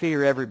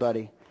 Fear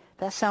everybody.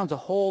 That sounds a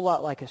whole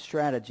lot like a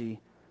strategy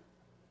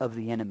of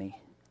the enemy,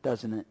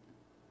 doesn't it?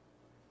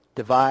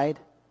 Divide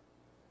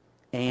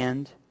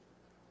and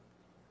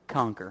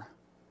conquer.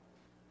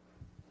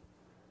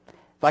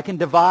 If I can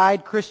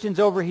divide Christians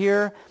over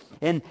here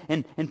and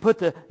put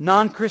the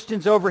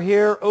non-Christians over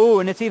here,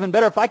 and it's even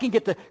better if I can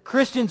get the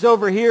Christians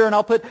over here and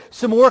I'll put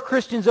some more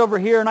Christians over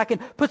here and I can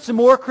put some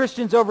more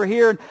Christians over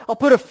here and I'll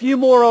put a few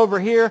more over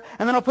here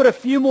and then I'll put a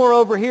few more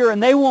over here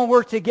and they won't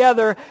work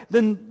together,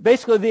 then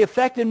basically the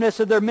effectiveness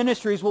of their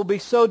ministries will be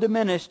so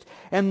diminished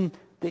and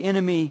the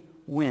enemy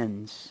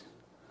wins.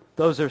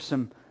 Those are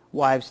some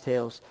wives'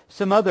 tales.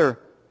 Some other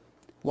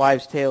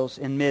wives' tales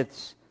and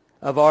myths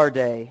of our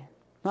day,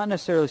 not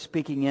necessarily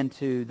speaking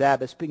into that,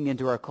 but speaking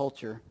into our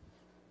culture.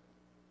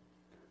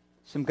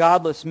 Some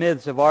godless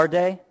myths of our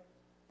day.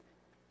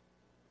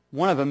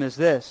 One of them is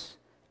this: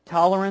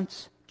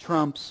 tolerance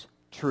trumps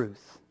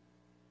truth.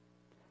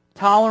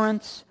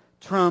 Tolerance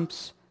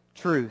trumps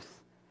truth.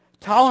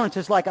 Tolerance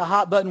is like a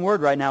hot button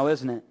word right now,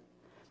 isn't it?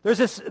 There's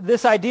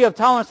this idea of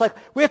tolerance, like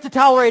we have to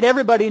tolerate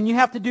everybody and you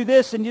have to do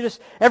this and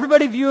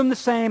everybody view them the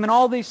same and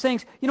all these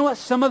things. You know what?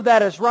 Some of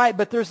that is right,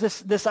 but there's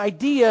this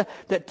idea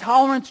that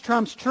tolerance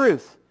trumps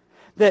truth.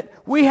 That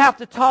we have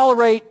to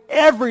tolerate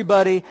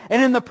everybody,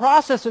 and in the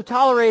process of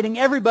tolerating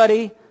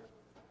everybody,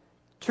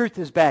 truth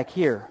is back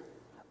here.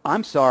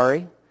 I'm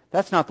sorry,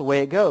 that's not the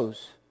way it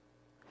goes.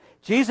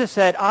 Jesus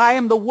said, I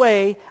am the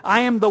way,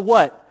 I am the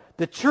what?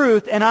 The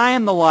truth, and I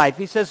am the life.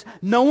 He says,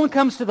 no one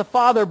comes to the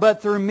Father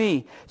but through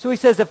me. So he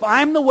says, if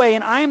I'm the way,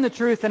 and I am the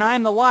truth, and I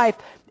am the life,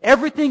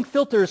 everything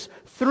filters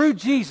through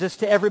Jesus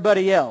to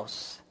everybody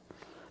else.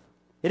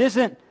 It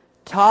isn't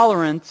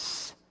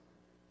tolerance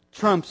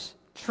trumps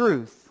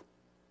truth.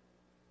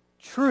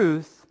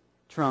 Truth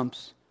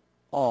trumps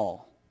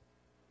all.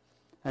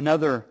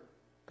 Another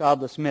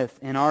godless myth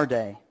in our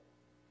day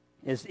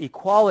is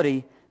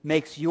equality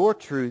makes your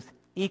truth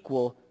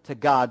equal to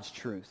God's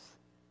truth.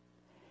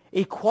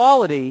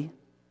 Equality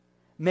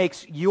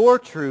makes your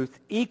truth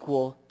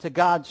equal to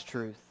God's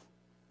truth.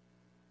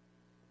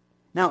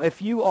 Now, if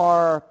you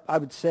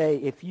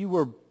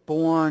were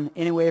born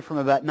anyway from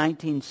about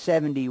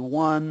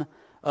 1971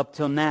 up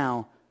till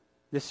now,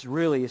 this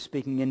really is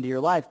speaking into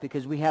your life,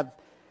 because we have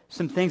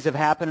some things have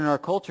happened in our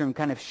culture and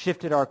kind of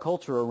shifted our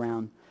culture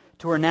around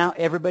to where now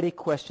everybody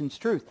questions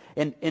truth.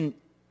 And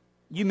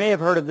you may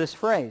have heard of this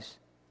phrase.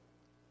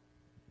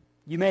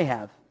 You may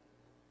have.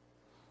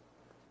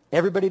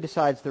 Everybody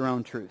decides their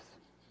own truth.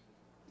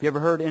 Have you ever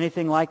heard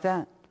anything like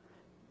that?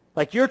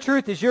 Like your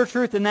truth is your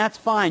truth and that's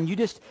fine. You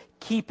just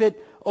keep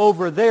it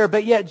over there.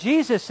 But yet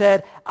Jesus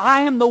said,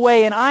 I am the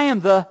way and I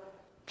am the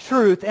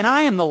truth and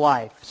I am the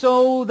life.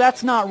 So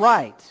that's not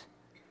right.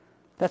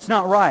 That's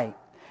not right.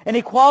 And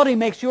equality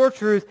makes your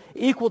truth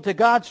equal to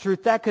God's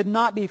truth. That could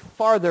not be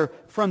farther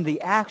from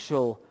the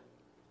actual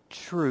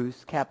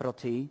truth, capital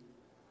T.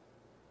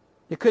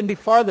 It couldn't be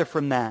farther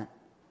from that.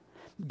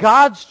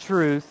 God's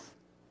truth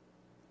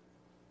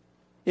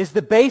is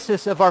the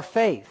basis of our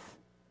faith.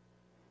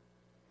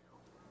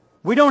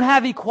 We don't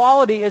have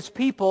equality as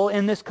people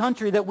in this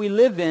country that we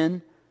live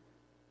in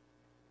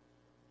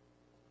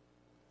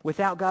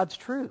without God's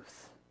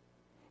truth.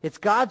 It's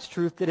God's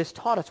truth that has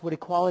taught us what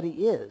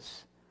equality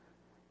is.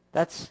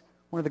 That's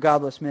one of the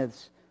godless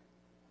myths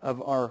of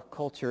our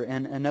culture.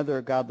 And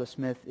another godless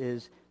myth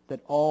is that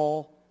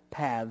all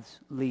paths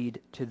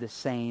lead to the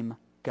same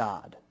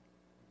God.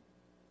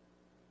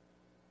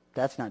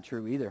 That's not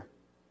true either.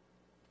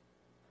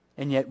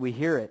 And yet we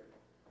hear it.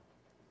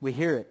 We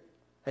hear it.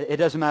 It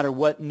doesn't matter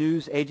what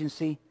news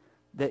agency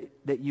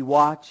that you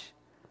watch.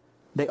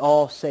 They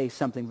all say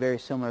something very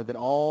similar, that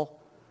all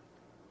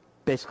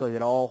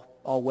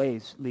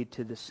ways lead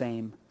to the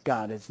same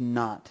God. It's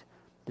not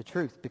the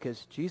truth,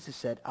 because Jesus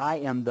said, I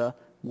am the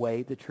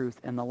way, the truth,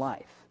 and the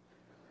life.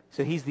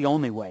 So he's the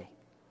only way.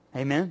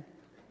 Amen?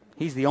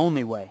 He's the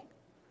only way.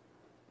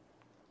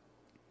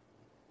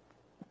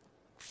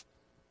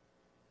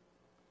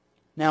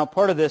 Now,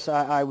 part of this,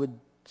 I would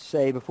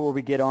say, before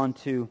we get on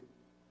to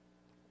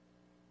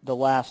the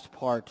last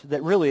part,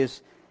 that really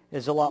is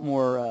a lot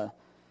more,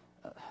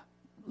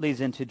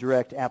 leads into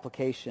direct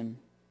application.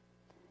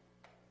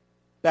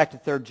 Back to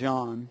 3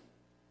 John,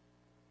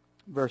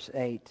 verse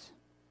 8.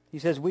 He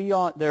says, we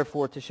ought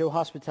therefore to show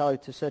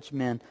hospitality to such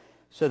men,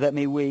 so that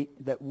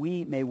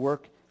we may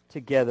work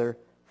together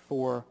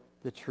for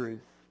the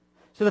truth.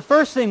 So the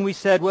first thing we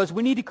said was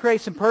we need to create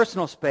some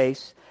personal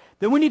space.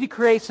 Then we need to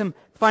create some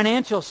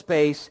financial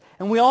space.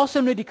 And we also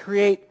need to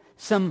create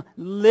some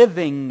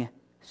living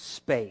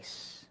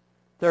space.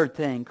 Third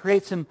thing,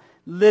 create some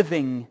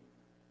living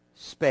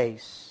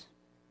space.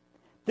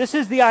 This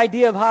is the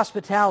idea of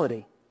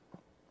hospitality.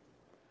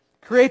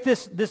 Create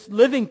this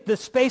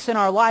space in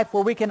our life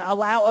where we can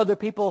allow other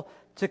people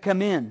to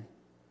come in.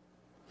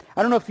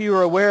 I don't know if you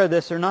are aware of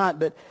this or not,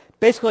 but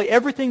basically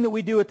everything that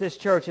we do at this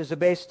church is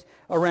based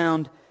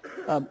around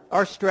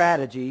our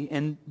strategy,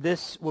 and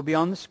this will be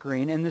on the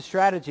screen, and the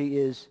strategy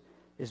is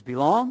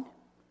belong,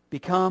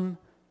 become,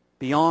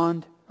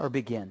 beyond, or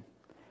begin.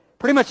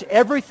 Pretty much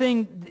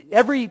everything,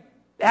 every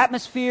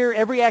atmosphere,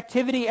 every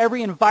activity,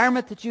 every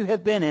environment that you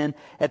have been in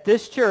at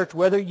this church,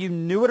 whether you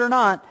knew it or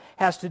not,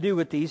 has to do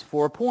with these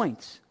 4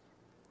 points.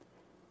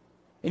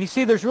 And you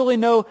see, there's really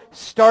no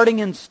starting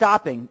and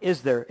stopping,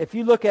 is there? If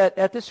you look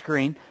at the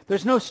screen,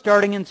 there's no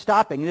starting and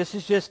stopping. This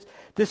is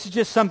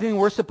just something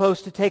we're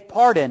supposed to take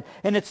part in,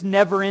 and it's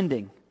never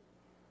ending.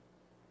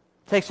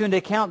 It takes into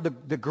account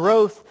the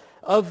growth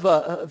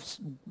of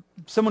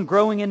someone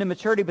growing into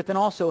maturity, but then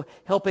also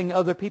helping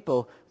other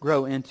people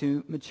grow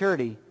into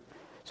maturity.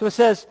 So it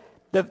says,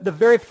 the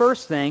very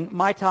first thing,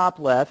 my top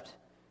left,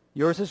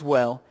 yours as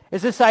well,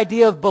 is this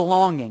idea of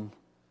belonging.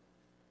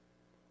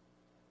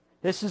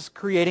 This is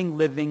creating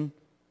living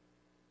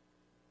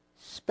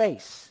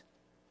space.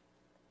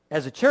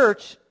 As a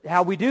church,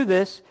 how we do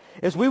this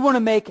is we want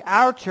to make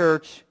our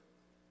church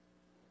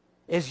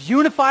as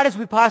unified as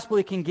we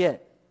possibly can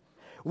get.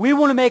 We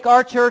want to make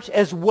our church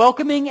as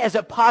welcoming as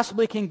it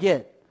possibly can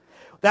get.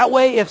 That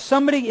way, if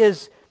somebody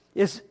is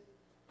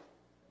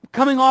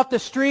coming off the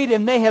street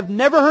and they have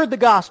never heard the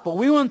gospel,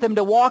 we want them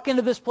to walk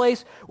into this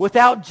place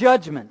without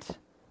judgment.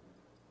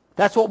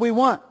 That's what we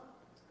want.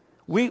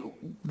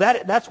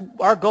 That's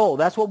our goal.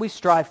 That's what we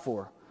strive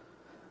for.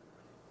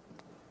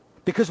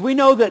 Because we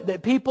know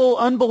that people,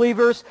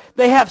 unbelievers,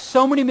 they have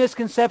so many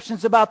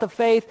misconceptions about the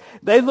faith.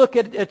 They look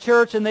at a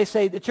church and they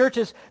say the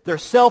churches, they're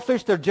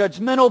selfish, they're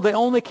judgmental, they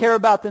only care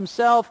about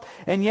themselves.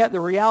 And yet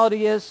the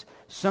reality is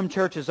some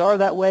churches are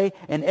that way,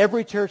 and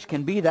every church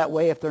can be that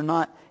way if they're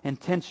not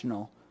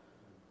intentional.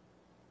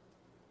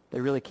 They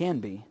really can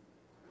be.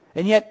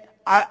 And yet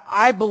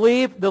I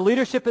believe the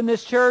leadership in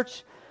this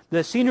church,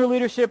 the senior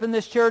leadership in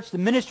this church, the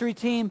ministry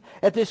team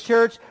at this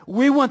church,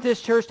 we want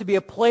this church to be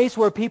a place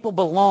where people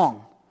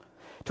belong.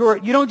 To where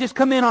you don't just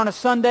come in on a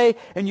Sunday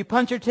and you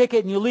punch your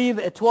ticket and you leave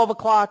at 12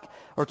 o'clock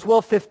or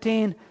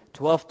 12:15,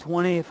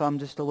 12:20 if I'm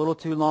just a little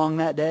too long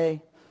that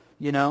day,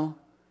 you know.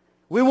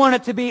 We want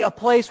it to be a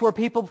place where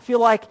people feel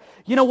like,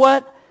 you know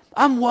what,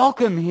 I'm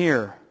welcome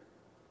here.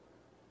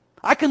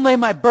 I can lay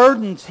my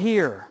burdens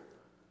here.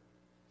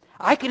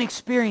 I can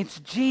experience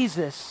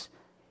Jesus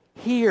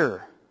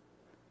here.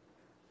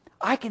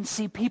 I can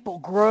see people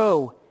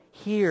grow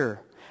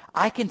here.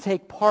 I can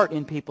take part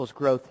in people's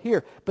growth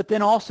here. But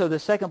then also the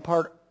second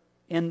part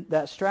in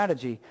that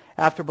strategy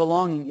after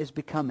belonging is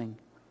becoming.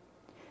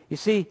 You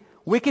see,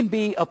 we can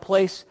be a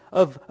place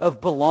of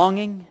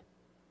belonging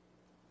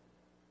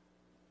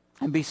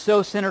and be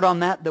so centered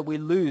on that we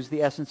lose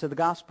the essence of the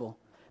gospel.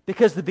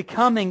 Because the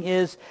becoming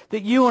is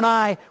that you and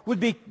I would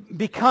be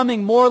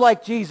becoming more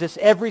like Jesus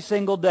every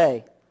single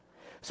day.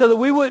 So that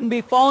we wouldn't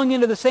be falling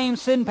into the same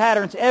sin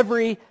patterns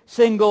every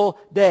single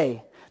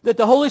day. That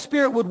the Holy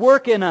Spirit would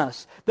work in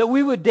us. That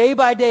we would day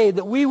by day,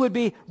 that we would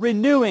be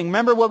renewing.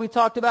 Remember what we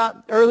talked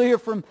about earlier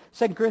from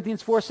 2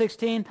 Corinthians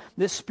 4:16?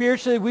 That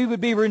spiritually we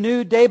would be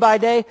renewed day by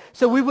day.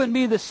 So we wouldn't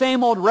be the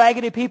same old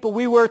raggedy people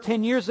we were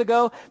 10 years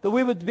ago. That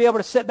we would be able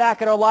to sit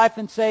back at our life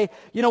and say,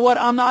 you know what,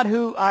 I'm not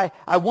who I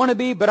want to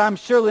be, but I'm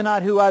surely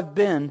not who I've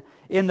been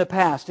in the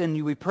past.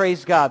 And we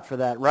praise God for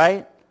that,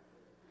 right?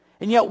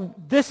 And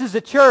yet, this is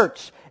a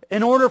church.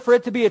 In order for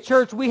it to be a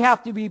church, we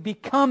have to be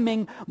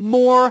becoming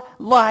more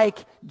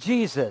like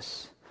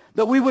Jesus.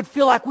 That we would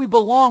feel like we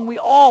belong. We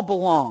all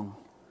belong.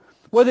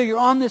 Whether you're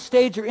on this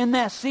stage or in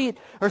that seat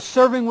or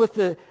serving with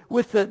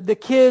the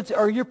kids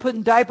or you're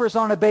putting diapers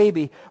on a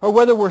baby or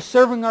whether we're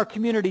serving our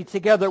community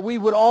together, we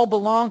would all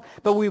belong,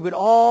 but we would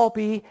all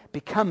be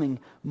becoming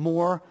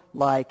more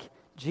like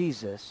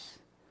Jesus.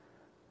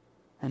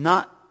 And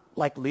not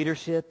like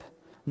leadership,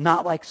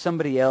 not like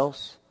somebody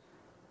else.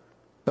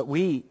 But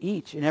we,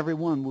 each and every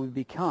one, will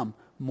become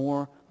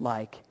more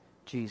like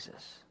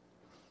Jesus.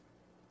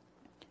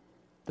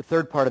 The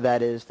third part of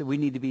that is that we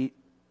need to be,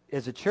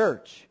 as a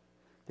church,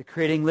 the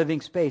creating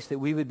living space, that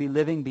we would be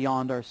living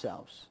beyond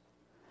ourselves.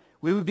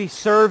 We would be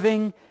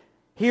serving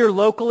here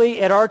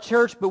locally at our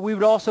church, but we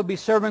would also be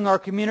serving our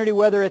community,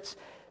 whether it's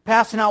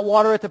passing out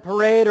water at the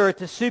parade or at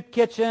the soup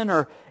kitchen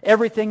or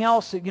everything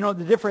else, you know,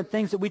 the different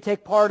things that we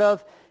take part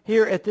of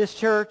here at this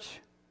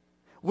church.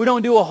 We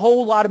don't do a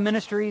whole lot of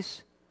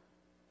ministries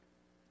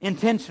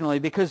intentionally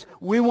because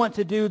we want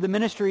to do the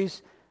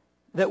ministries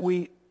that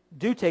we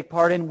do take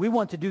part in, we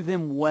want to do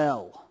them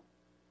well.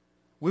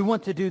 We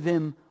want to do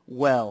them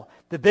well.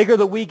 The bigger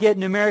that we get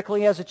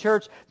numerically as a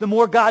church, the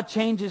more God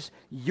changes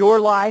your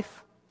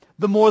life,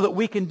 the more that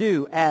we can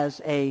do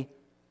as a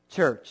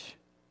church.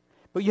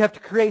 But you have to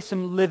create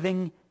some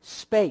living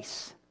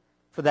space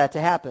for that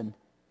to happen.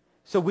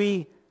 So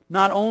we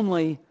not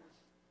only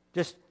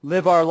just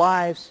live our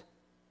lives,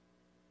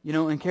 you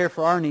know, and care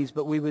for our needs,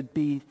 but we would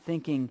be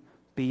thinking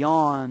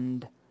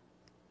beyond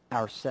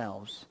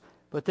ourselves.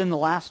 But then the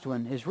last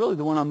one is really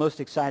the one I'm most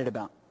excited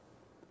about.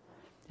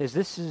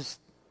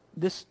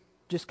 This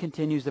just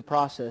continues the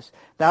process.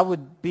 That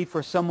would be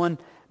for someone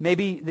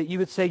maybe that you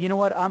would say, you know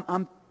what,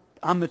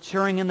 I'm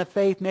maturing in the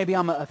faith. Maybe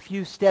I'm a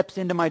few steps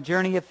into my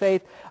journey of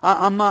faith.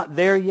 I'm not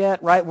there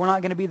yet, right? We're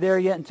not going to be there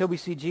yet until we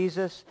see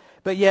Jesus.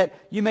 But yet,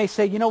 you may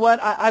say, you know what?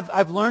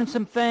 I've learned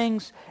some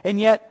things, and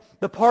yet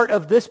the part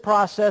of this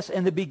process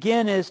and the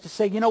begin is to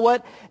say, you know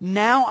what?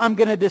 Now I'm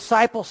going to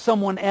disciple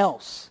someone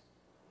else.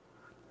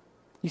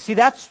 You see,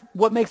 that's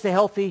what makes a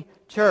healthy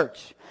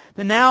church.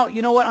 Then now,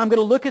 you know what? I'm going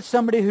to look at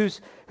somebody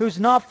who's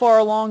not far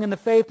along in the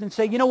faith and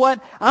say, you know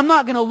what? I'm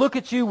not going to look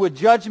at you with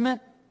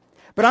judgment.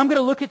 But I'm going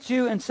to look at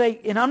you and say,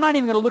 and I'm not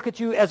even going to look at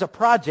you as a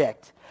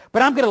project,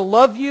 but I'm going to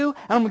love you, and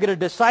I'm going to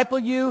disciple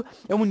you,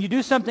 and when you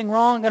do something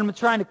wrong, I'm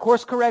trying to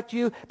course correct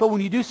you, but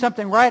when you do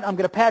something right, I'm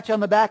going to pat you on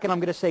the back, and I'm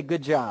going to say,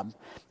 good job.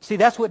 See,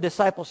 that's what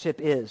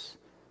discipleship is.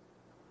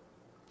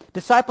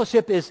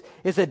 Discipleship is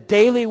a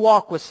daily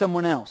walk with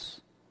someone else.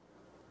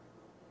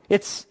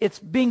 It's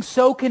being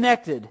so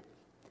connected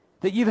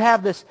that you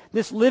have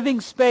this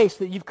living space,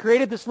 that you've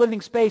created this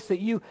living space that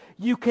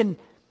you can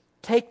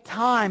take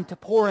time to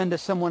pour into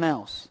someone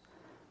else.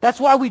 That's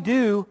why we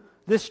do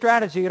this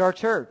strategy at our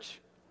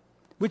church.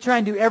 We try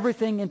and do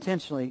everything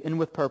intentionally and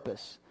with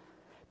purpose.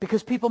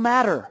 Because people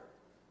matter.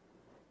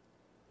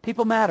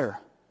 People matter.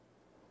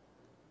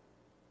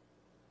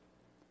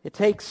 It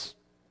takes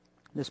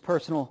this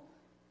personal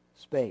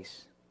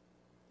space.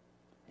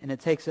 And it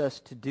takes us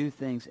to do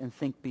things and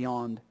think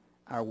beyond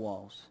our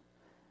walls.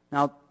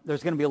 Now,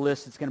 there's going to be a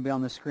list that's going to be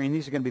on the screen.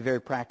 These are going to be very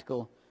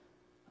practical,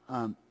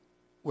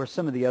 where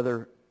some of the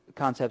other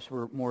concepts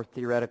were more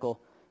theoretical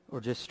or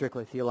just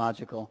strictly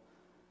theological.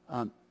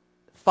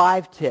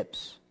 5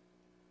 tips.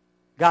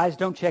 Guys,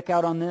 don't check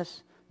out on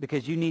this,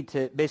 because you need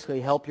to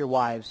basically help your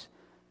wives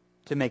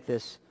to make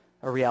this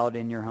a reality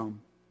in your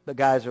home. But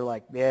guys are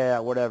like, yeah,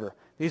 whatever.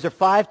 These are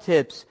 5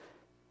 tips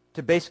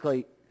to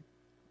basically,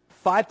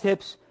 5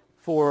 tips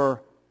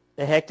for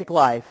a hectic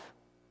life,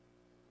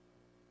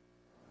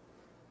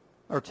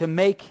 or to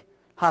make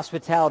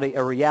hospitality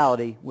a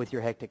reality with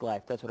your hectic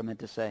life. That's what I meant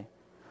to say.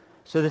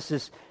 So this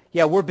is,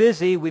 yeah, we're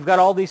busy, we've got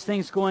all these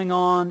things going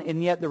on,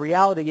 and yet the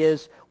reality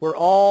is we're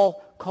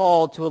all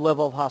called to a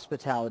level of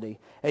hospitality,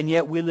 and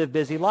yet we live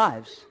busy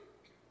lives.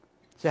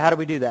 So how do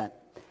we do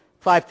that?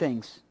 5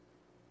 things.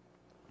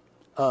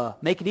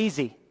 Make it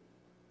easy.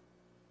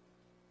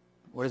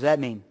 What does that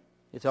mean?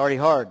 It's already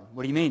hard.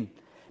 What do you mean?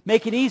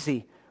 Make it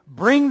easy.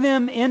 Bring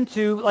them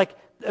into, like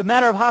a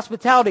matter of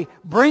hospitality,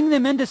 bring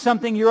them into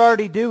something you're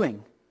already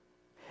doing.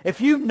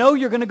 If you know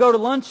you're going to go to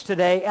lunch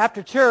today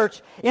after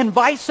church,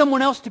 invite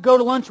someone else to go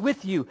to lunch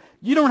with you.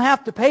 You don't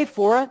have to pay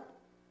for it.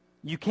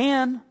 You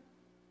can,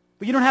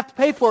 but you don't have to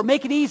pay for it.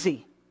 Make it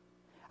easy.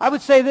 I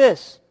would say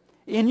this,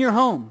 in your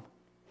home,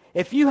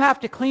 if you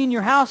have to clean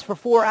your house for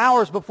 4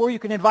 hours before you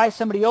can invite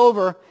somebody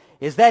over,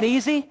 is that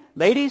easy?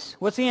 Ladies,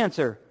 what's the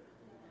answer?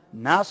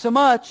 Not so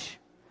much.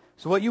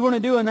 So what you want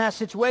to do in that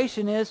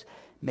situation is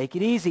make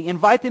it easy.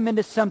 Invite them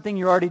into something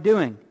you're already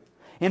doing.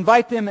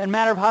 Invite them in a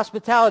matter of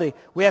hospitality.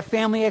 We have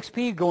Family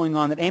XP going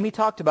on that Amy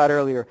talked about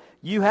earlier.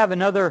 You have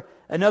another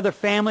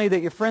family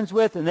that you're friends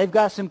with, and they've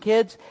got some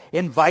kids.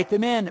 Invite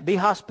them in. Be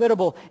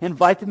hospitable.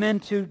 Invite them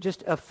into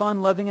just a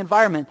fun, loving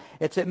environment.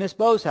 It's at Miss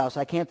Bo's house.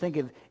 I can't think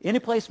of any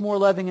place more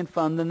loving and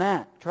fun than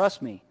that.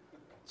 Trust me.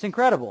 It's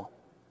incredible.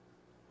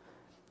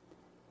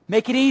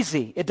 Make it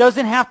easy. It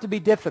doesn't have to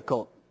be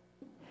difficult.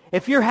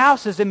 If your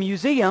house is a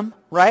museum,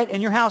 right,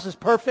 and your house is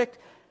perfect,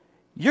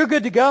 you're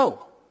good to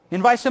go.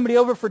 Invite somebody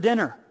over for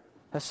dinner,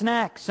 a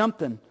snack,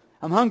 something.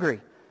 I'm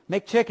hungry.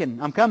 Make chicken.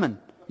 I'm coming.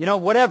 You know,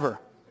 whatever.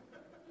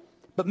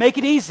 But make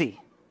it easy.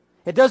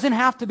 It doesn't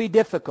have to be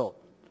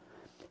difficult.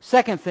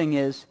 Second thing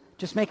is,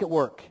 just make it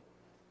work.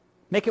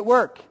 Make it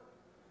work.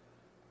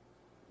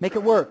 Make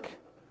it work.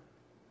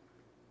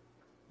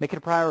 Make it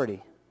a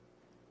priority.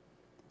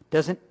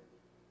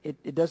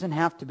 It doesn't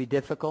have to be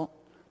difficult.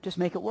 Just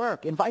make it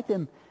work. Invite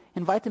them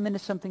into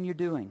something you're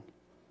doing.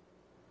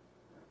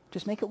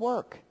 Just make it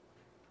work.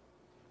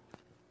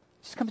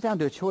 It just comes down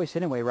to a choice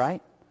anyway,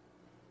 right?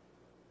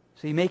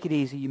 So you make it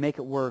easy, you make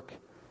it work.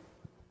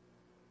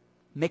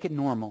 Make it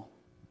normal.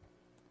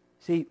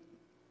 See,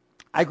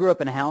 I grew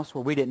up in a house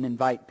where we didn't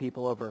invite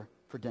people over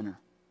for dinner.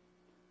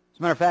 As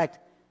a matter of fact,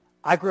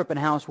 I grew up in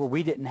a house where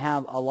we didn't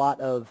have a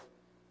lot of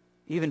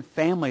even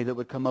family that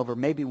would come over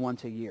maybe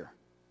once a year.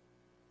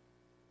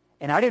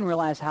 And I didn't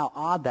realize how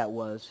odd that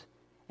was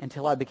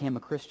until I became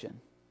a Christian.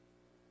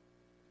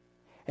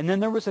 And then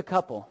there was a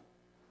couple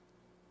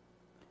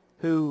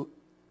who,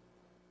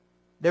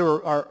 they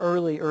were our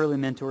early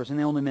mentors, and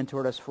they only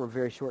mentored us for a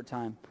very short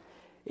time.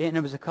 And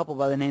it was a couple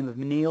by the name of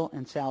Neil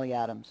and Sally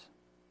Adams.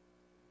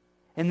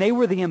 And they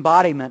were the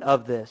embodiment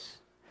of this.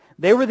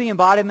 They were the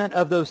embodiment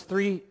of those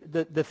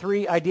the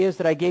 3 ideas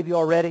that I gave you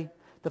already.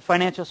 The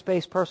financial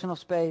space, personal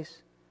space.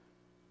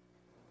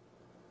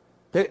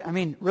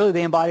 Really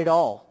they embodied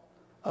all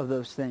of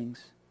those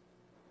things.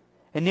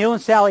 And Neil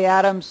and Sally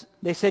Adams,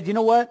 they said, you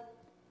know what?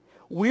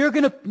 We're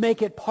going to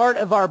make it part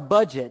of our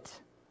budget.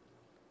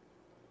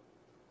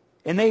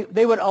 And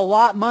they would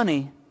allot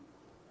money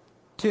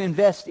to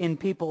invest in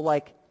people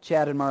like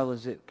Chad and Marla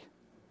Zook.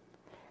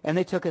 And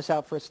they took us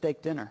out for a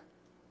steak dinner.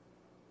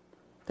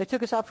 They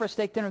took us out for a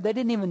steak dinner. They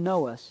didn't even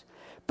know us.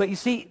 But you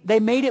see, they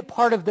made it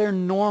part of their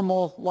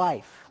normal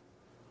life.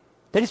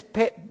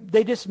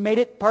 They just made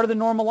it part of the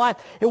normal life.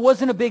 It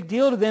wasn't a big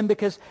deal to them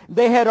because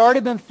they had already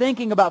been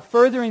thinking about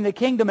furthering the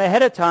kingdom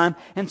ahead of time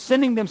and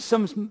sending them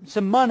some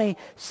money,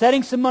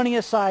 setting some money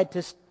aside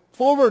to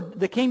forward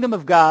the kingdom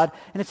of God.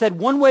 And it said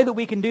one way that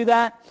we can do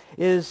that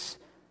is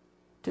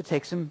to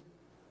take some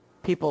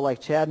people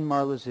like Chad and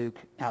Marla Zook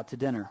out to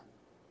dinner.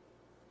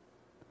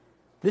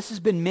 This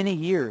has been many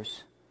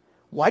years.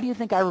 Why do you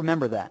think I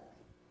remember that?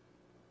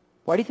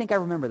 Why do you think I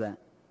remember that?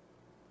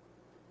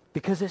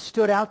 Because it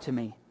stood out to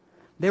me.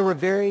 They were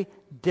very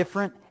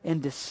different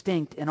and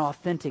distinct and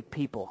authentic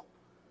people.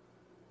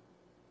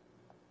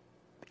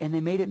 And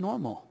they made it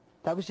normal.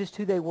 That was just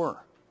who they were.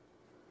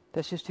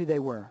 That's just who they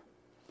were.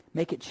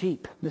 Make it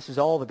cheap. This is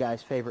all the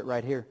guys' favorite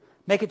right here.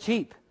 Make it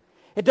cheap.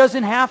 It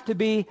doesn't have to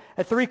be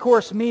a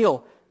 3-course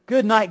meal.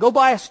 Good night. Go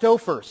buy a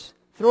Stouffer's.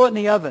 Throw it in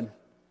the oven.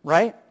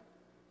 Right?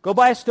 Go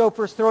buy a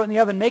Stouffer's. Throw it in the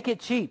oven. Make it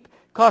cheap.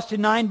 Cost you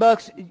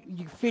 $9.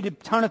 You feed a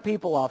ton of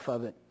people off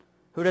of it.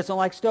 Who doesn't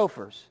like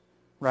Stouffer's?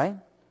 Right?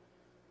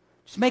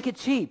 Just make it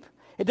cheap.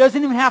 It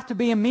doesn't even have to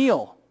be a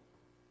meal.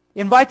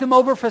 Invite them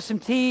over for some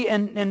tea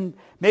and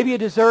maybe a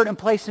dessert and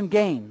play some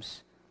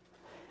games.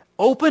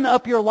 Open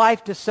up your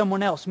life to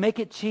someone else. Make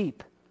it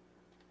cheap.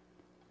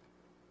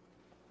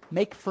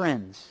 Make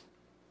friends.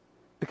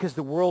 Because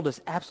the world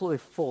is absolutely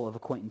full of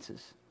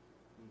acquaintances.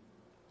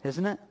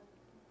 Isn't it?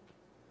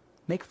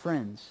 Make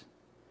friends.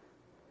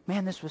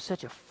 Man, this was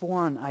such a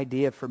foreign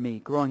idea for me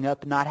growing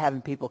up, not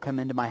having people come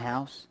into my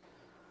house.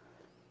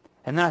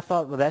 And then I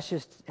thought, well, that's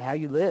just how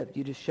you lived.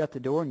 You just shut the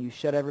door and you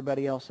shut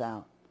everybody else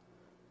out.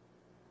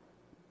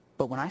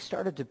 But when I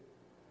started to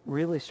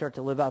really start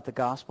to live out the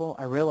gospel,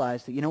 I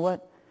realized that, you know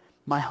what?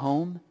 My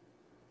home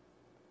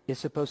is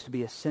supposed to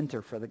be a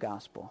center for the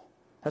gospel.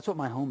 That's what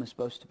my home is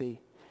supposed to be.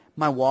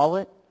 My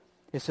wallet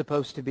is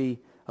supposed to be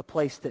a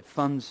place that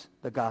funds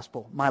the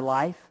gospel. My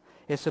life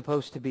is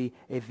supposed to be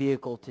a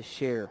vehicle to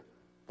share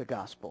the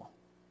gospel.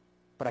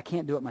 But I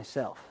can't do it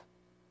myself.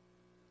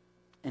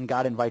 And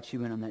God invites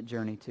you in on that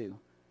journey too.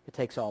 It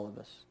takes all of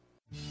us.